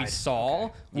bands that we applied. saw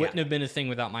Okay. wouldn't Yeah. have been a thing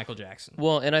without Michael Jackson.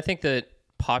 Well, and I think that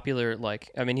popular,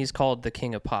 he's called the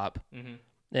king of pop. Mm-hmm.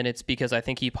 And it's because I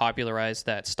think he popularized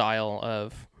that style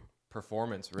of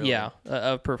performance, really.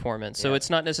 of performance. So Yeah. it's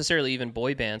not necessarily even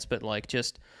boy bands, but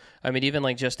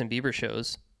even Justin Bieber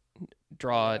shows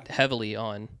draw heavily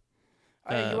on.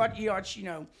 You watch,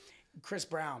 Chris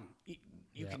Brown.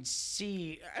 You can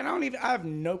see, and I have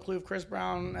no clue if Chris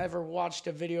Brown ever watched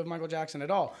a video of Michael Jackson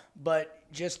at all, but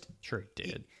just Sure he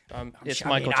did. It's I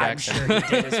Michael mean, Jackson. I'm sure he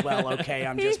did as well. Okay,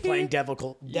 I'm just playing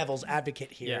devil's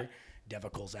advocate here. Yeah.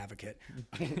 Devil's advocate.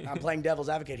 I'm playing devil's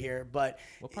advocate here, but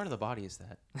What part of the body is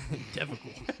that?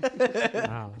 Difficult.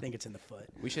 Wow. I think it's in the foot.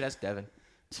 We should ask Devin.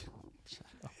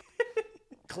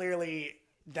 Clearly,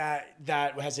 that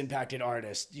has impacted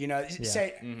artists.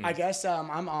 I guess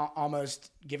I'm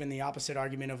almost giving the opposite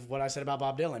argument of what I said about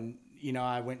Bob Dylan.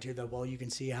 I went to you can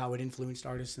see how it influenced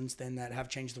artists since then that have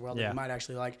changed the world that Yeah. you might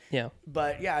actually like. Yeah.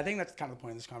 But yeah, I think that's kind of the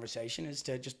point of this conversation is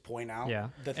to just point out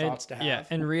the thoughts to have. Yeah,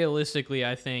 and realistically,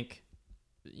 I think,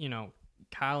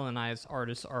 Kyle and I's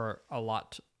artists are a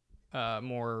lot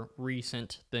more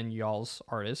recent than y'all's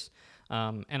artists.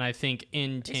 And I think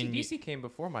in 10 years... AC/DC came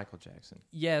before Michael Jackson.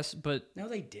 Yes, but... No,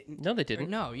 they didn't. No, they didn't.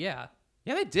 No, yeah.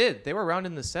 Yeah, they did. They were around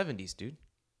in the 70s, dude.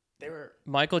 They were.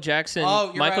 Michael Jackson. Oh, you're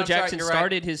right, Michael I'm sorry, Jackson you're right.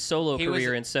 started his solo He was-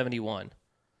 career in '71.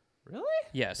 Really?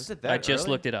 Yes, Was it that I just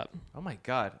early? looked it up. Oh my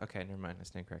God. Okay, never mind. I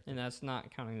stand corrected. And that's not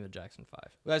counting the Jackson 5.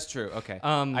 That's true. Okay.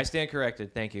 Um, I stand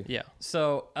corrected. Thank you. Yeah.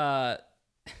 So,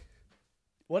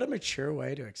 What a mature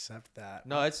way to accept that.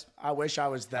 No, it's I wish I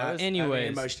was that.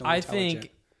 anyways, emotionally I intelligent.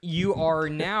 think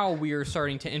we are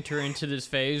starting to enter into this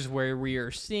phase where we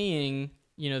are seeing,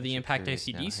 the impact curious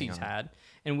now. AC/DC's Hang on. had.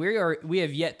 And we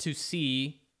have yet to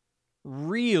see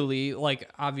really,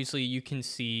 obviously you can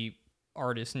see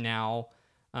artists now,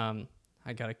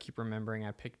 I gotta keep remembering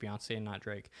I picked Beyonce and not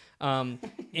Drake,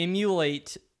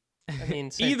 emulate. I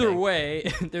mean, same Either thing.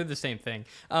 way, they're the same thing.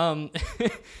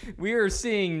 We are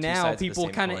seeing now sides of the people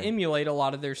same kind of coin. emulate a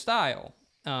lot of their style,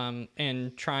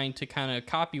 and trying to kind of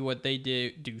copy what they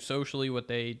do socially,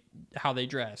 how they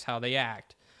dress, how they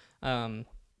act.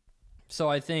 So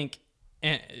I think,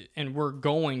 and we're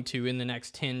going to, in the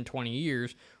next 10, 20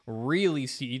 years, really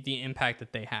see the impact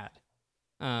that they had.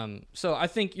 So I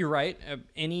think you're right.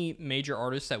 Any major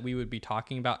artist that we would be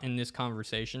talking about in this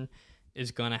conversation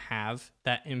is going to have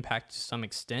that impact to some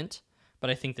extent. But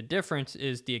I think the difference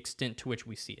is the extent to which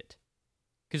we see it.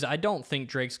 Because I don't think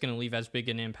Drake's going to leave as big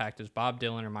an impact as Bob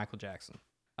Dylan or Michael Jackson.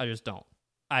 I just don't.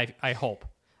 I hope.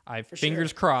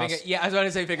 Fingers crossed. Yeah, I was about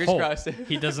to say fingers hope crossed.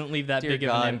 he doesn't leave that Dear big of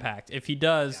God. an impact. If he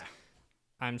does,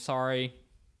 I'm sorry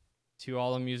to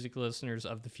all the music listeners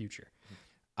of the future.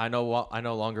 I no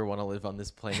longer want to live on this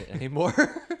planet anymore.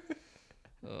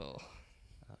 Oh.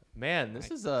 Man, this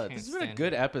has can't been a stand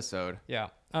good episode. Yeah.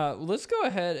 Let's go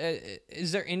ahead.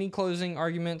 Is there any closing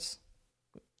arguments?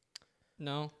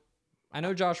 No. I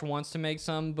know Josh wants to make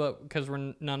some, but because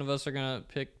none of us are gonna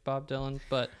pick Bob Dylan.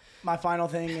 But My final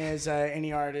thing is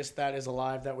any artist that is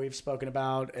alive that we've spoken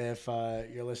about, if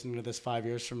you're listening to this 5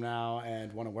 years from now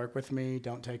and want to work with me,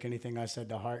 don't take anything I said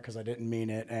to heart because I didn't mean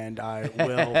it, and I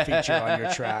will feature on your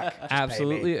track. Just pay me.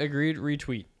 absolutely agreed.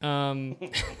 Retweet.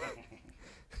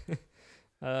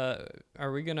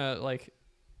 Are we gonna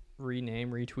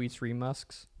rename retweets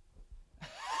remusks?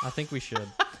 I think we should.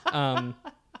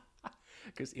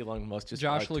 Because Elon Musk just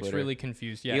Josh bought looks Twitter. really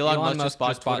confused. Yeah, Elon Musk just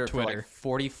bought Twitter. Twitter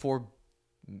for like 44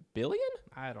 billion?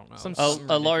 I don't know. Some-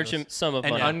 A large sum of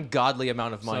An money. ungodly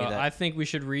amount of money. So that I think we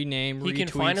should rename. He can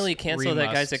retweets finally cancel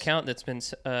that guy's remusks. account that's been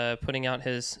putting out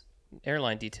his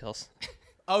airline details.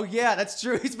 Oh yeah, that's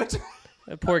true. He's been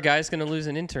That poor guy's gonna lose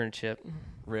an internship.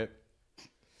 rip.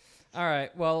 All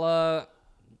right. Well,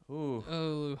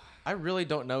 Ooh, I really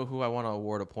don't know who I want to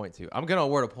award a point to. I'm gonna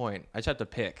award a point. I just have to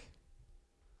pick.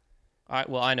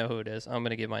 I know who it is. I'm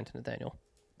gonna give mine to Nathaniel.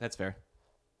 That's fair.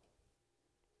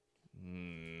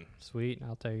 sweet.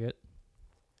 I'll take it.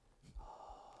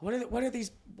 What are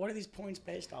these points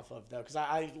based off of though? Because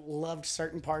I loved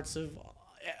certain parts of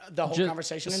the whole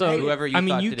conversation. So and Whoever you I mean,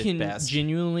 thought you did it can best.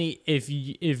 genuinely,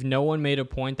 if no one made a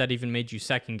point that even made you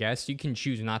second guess, you can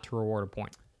choose not to reward a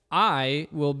point. I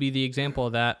will be the example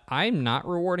of that. I'm not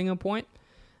rewarding a point.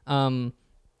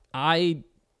 I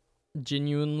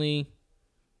genuinely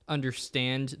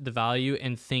understand the value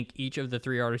and think each of the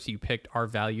three artists you picked are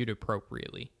valued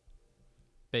appropriately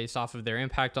based off of their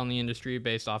impact on the industry,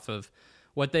 based off of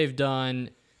what they've done,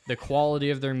 the quality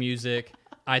of their music.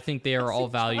 I think they are all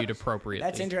valued appropriately.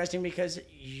 That's interesting because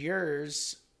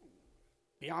yours,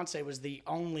 Beyonce, was the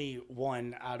only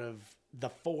one out of the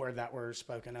four that were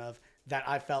spoken of that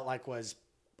I felt like was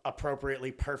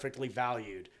appropriately, perfectly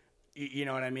valued. You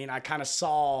know what I mean? I kind of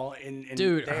saw in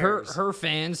Dude, theirs. her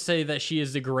fans say that she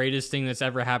is the greatest thing that's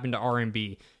ever happened to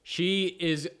R&B. She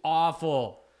is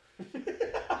awful.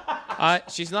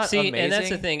 She's not See, amazing. and that's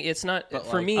the thing. It's not but,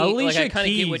 for like, me. Alicia I kind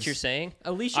of get what Keys. you're saying.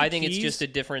 Alicia I think it's Keys- just a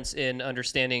difference in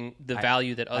understanding the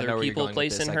value that I know other where you're people going with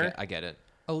place this. in her. I get it.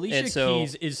 Alicia And so-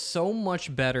 Keys is so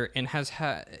much better and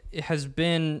has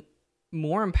been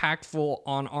more impactful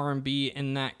on R&B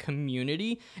in that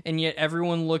community, and yet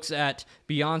everyone looks at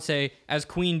Beyonce as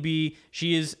Queen Bee.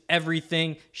 She is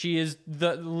everything. She is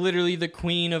literally the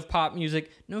queen of pop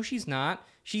music. No, she's not.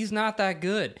 She's not that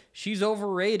good. She's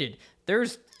overrated.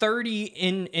 There's 30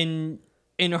 in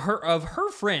her of her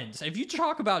friends. If you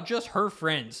talk about just her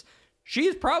friends, she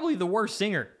is probably the worst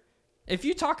singer. If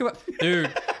you talk about,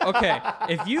 dude, Okay,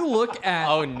 if you look at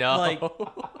Oh no! like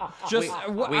just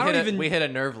we hit a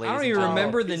nerve, ladies. I don't and even gentlemen.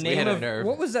 remember the We name hit a of nerve.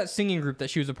 what was that singing group that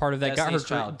she was a part of that Destiny's got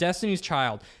her Child. Destiny's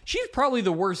Child. She's probably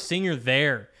the worst singer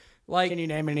there. Like, Can you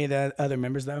name any of the other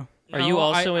members though? Are you No,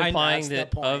 also I- implying that's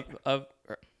that the point.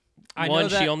 I know one,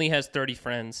 she that- only has 30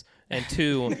 friends, and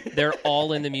two, they're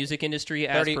all in the music industry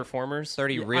as 30 performers?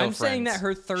 30 real I'm friends. saying that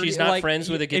her 30. She's not like, friends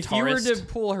with a If you were to guitarist?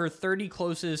 pull her 30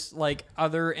 closest like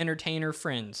other entertainer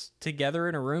friends together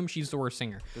in a room, she's the worst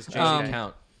singer. Does Jason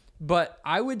count? But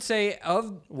I would say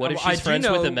What if I she's do friends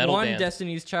know with a metal one band?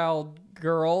 Destiny's Child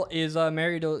girl is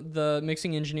married to the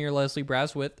mixing engineer Leslie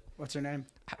Braswit. What's her name?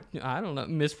 I don't know,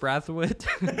 Miss Brathwaite.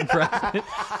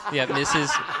 Brathwaite. Yeah,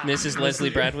 Mrs.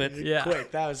 Leslie Bradwitt. Yeah. Quick,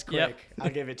 that was quick. Yep. I'll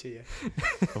give it to you.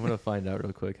 I'm gonna find out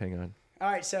real quick. Hang on. All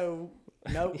right, so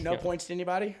no points to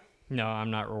anybody. No,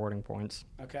 I'm not rewarding points.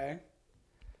 Okay.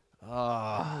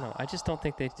 I don't know. I just don't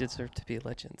think they deserve to be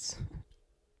legends.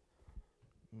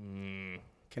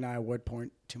 Can I award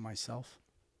point to myself?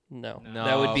 No. No.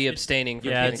 That would be abstaining from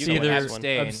Yeah, being it's someone either else's one.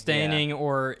 abstaining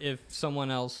or if someone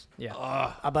else.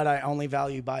 Yeah. But I only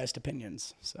value biased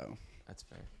opinions. So That's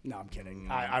fair. no, I'm kidding.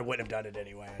 I wouldn't have done it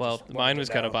anyway. I Well, just wanted mine to was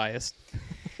kind of know. biased.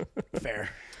 Fair.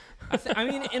 I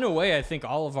mean, in a way, I think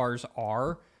all of ours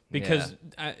are because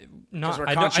Because we're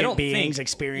I conscient don't beings think,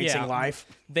 experiencing yeah, life.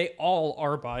 They all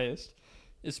are biased,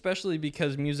 especially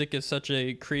because music is such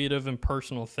a creative and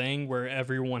personal thing where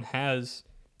everyone has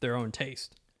their own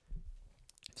taste.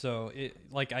 So,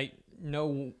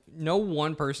 no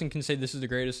one person can say this is the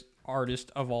greatest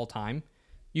artist of all time.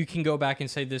 You can go back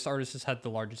and say this artist has had the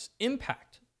largest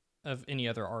impact of any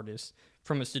other artist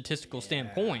from a statistical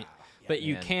standpoint. But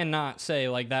you cannot say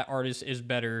like that artist is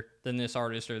better than this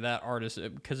artist or that artist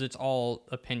because it's all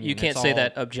opinion. You can't It's say all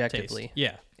that taste. objectively.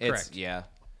 Yeah, correct. It's yeah.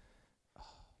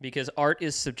 Because art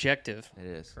is subjective. It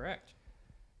is. Correct.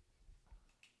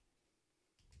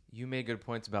 You made good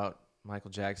points about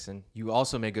Michael Jackson. You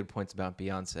also made good points about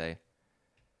Beyonce.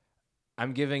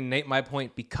 I'm giving Nate my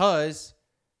point because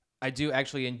I do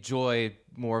actually enjoy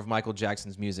more of Michael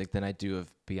Jackson's music than I do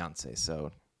of Beyonce.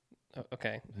 So,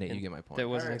 Okay. Nate, you And get my point. That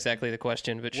wasn't exactly the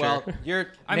question, but Well, sure. you're.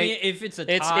 I Nate, mean, if it's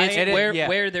a It's tie, It is- where yeah.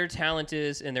 where their talent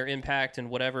is and their impact and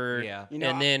whatever, Yeah. You know,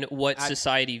 and then what I-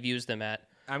 society views them at.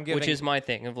 I'm Which giving- is my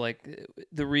thing of like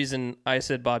the reason I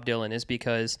said Bob Dylan is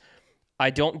because I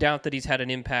don't doubt that he's had an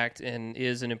impact and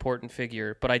is an important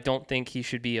figure, but I don't think he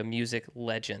should be a music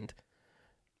legend.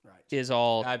 Right. Is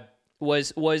all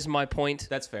was my point.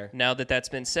 That's fair. Now that that's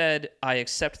been said, I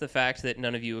accept the fact that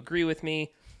none of you agree with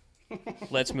me.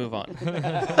 Let's move on.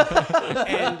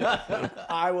 And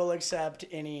I will accept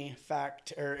any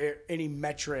fact or any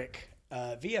metric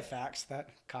via facts that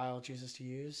Kyle chooses to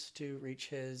use to reach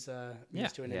his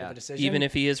means to an end of a decision. Even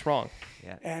if he is wrong.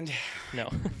 And No.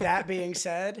 that being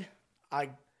said, I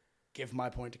give my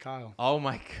point to Kyle, Oh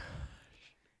my god.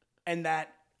 and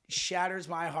that shatters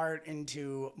my heart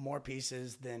into more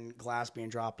pieces than glass being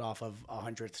dropped off of a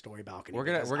 100th story balcony. We're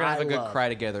gonna because have a good love- cry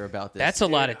together about this. That's a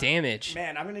lot of damage.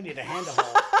 Man, I'm gonna need a hand to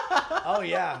hold. Oh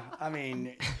yeah, I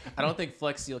mean, I don't think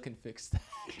Flex Seal can fix that.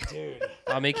 dude.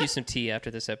 I'll make you some tea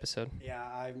after this episode.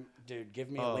 Yeah, dude, give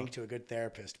me a link to a good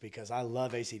therapist because I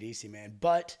love AC/DC, man.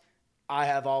 But I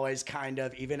have always kind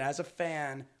of, even as a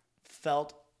fan,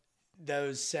 felt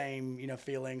those same,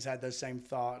 feelings, had those same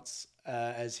thoughts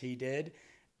as he did.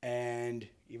 And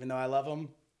even though I love him,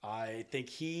 I think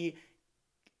he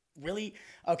really,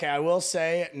 okay, I will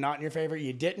say, not in your favor,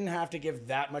 you didn't have to give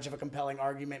that much of a compelling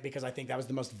argument because I think that was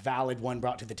the most valid one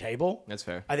brought to the table. That's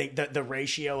fair. I think the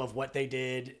ratio of what they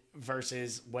did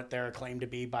versus what they're acclaimed to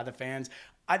be by the fans,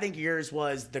 I think yours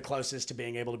was the closest to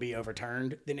being able to be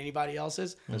overturned than anybody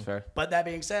else's. That's fair. But that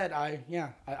being said, I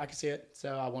can see it,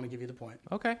 so I want to give you the point.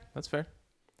 Okay, that's fair.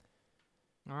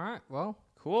 All right. Well,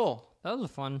 Cool. that was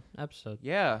a fun episode.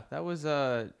 Yeah, that was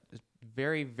a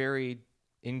very, very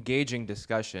engaging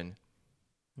discussion.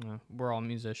 Yeah, we're all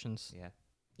musicians. Yeah.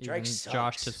 Drake Even sucks.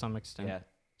 Josh to some extent. Yeah.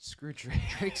 Screw Drake.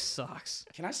 Drake sucks.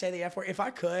 Can I say the F word? If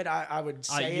I could, I would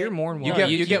say You're it. more than You one. get-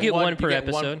 you get one per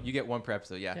episode. You get one per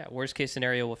episode, yeah. Yeah, worst case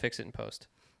scenario, we'll fix it in post.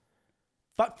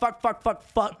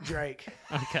 Fuck Drake.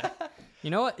 Okay.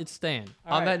 You know what? It's staying.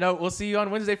 On that note, we'll see you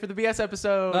on Wednesday for the BS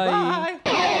episode. Bye.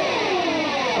 Bye.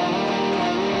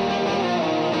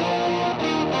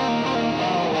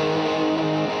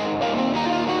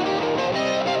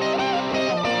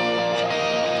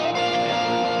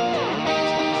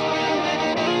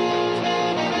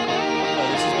 Oh,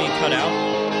 this is being cut out?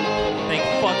 Thank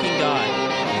fucking God.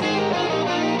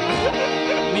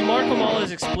 We mark them all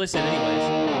as explicit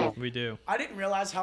anyways. We do. I didn't realize how